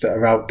views that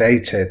are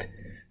outdated,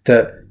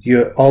 that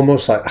you're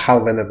almost like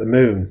howling at the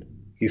moon.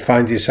 You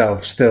find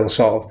yourself still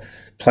sort of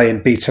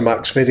playing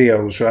Betamax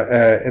videos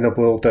in a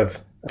world of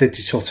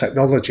digital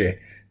technology.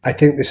 I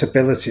think this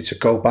ability to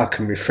go back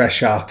and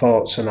refresh our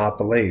thoughts and our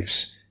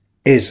beliefs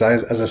is,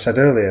 as I said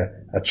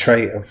earlier, a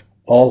trait of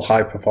all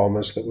high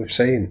performers that we've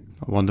seen.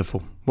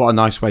 Wonderful. What a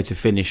nice way to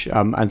finish.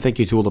 And thank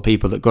you to all the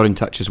people that got in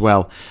touch as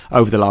well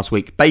over the last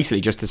week.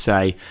 Basically, just to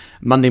say,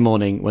 Monday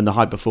morning when the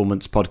High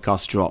Performance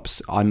podcast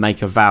drops, I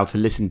make a vow to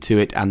listen to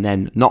it and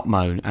then not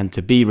moan, and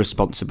to be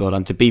responsible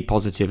and to be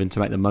positive and to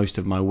make the most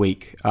of my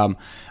week.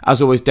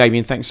 As always,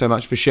 Damien, thanks so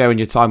much for sharing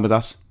your time with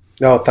us.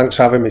 No, thanks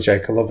for having me,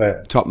 Jake. I love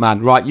it. Top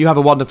man. Right, you have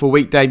a wonderful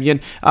week,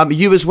 Damien.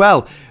 You as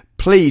well.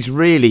 Please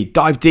really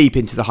dive deep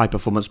into the High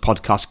Performance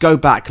podcast. Go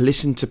back,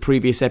 listen to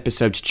previous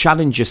episodes,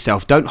 challenge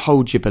yourself. Don't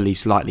hold your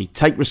beliefs lightly.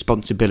 Take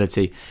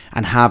responsibility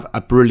and have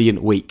a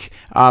brilliant week.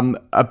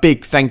 A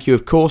big thank you,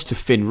 of course, to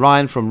Finn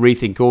Ryan from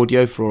Rethink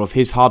Audio for all of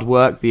his hard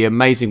work. The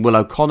amazing Will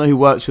O'Connor, who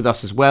works with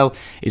us as well,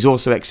 is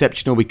also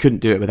exceptional. We couldn't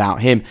do it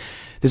without him.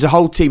 There's a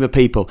whole team of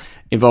people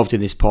involved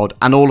in this pod,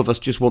 and all of us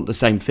just want the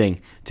same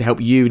thing, to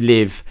help you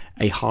live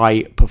a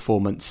high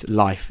performance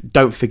life.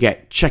 Don't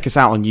forget, check us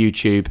out on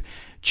YouTube.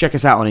 Check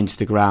us out on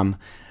Instagram.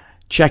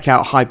 Check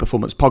out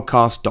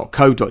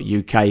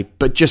highperformancepodcast.co.uk.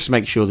 But just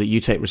make sure that you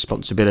take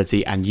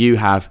responsibility and you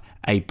have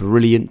a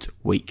brilliant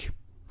week.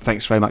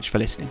 Thanks very much for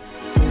listening.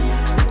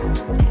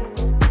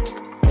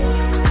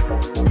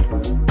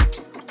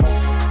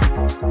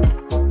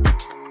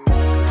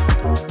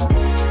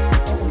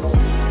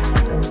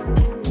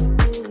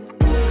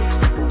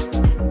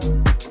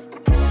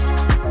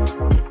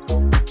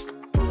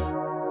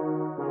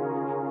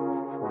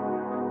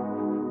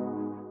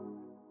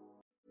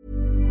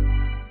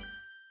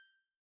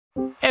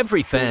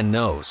 Every fan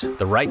knows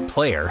the right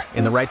player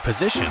in the right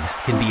position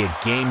can be a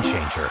game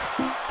changer.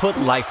 Put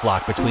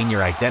LifeLock between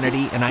your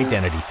identity and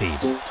identity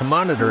thieves to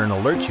monitor and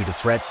alert you to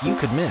threats you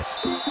could miss.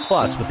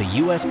 Plus, with a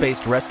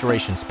U.S.-based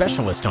restoration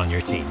specialist on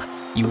your team,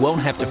 you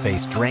won't have to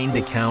face drained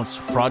accounts,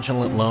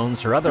 fraudulent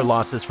loans, or other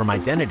losses from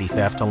identity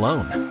theft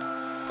alone.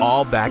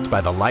 All backed by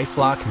the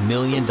LifeLock $1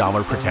 Million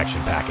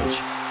Protection Package.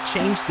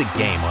 Change the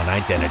game on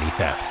identity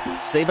theft.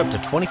 Save up to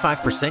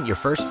 25% your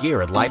first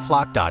year at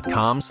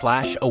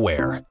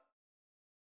LifeLock.com/aware.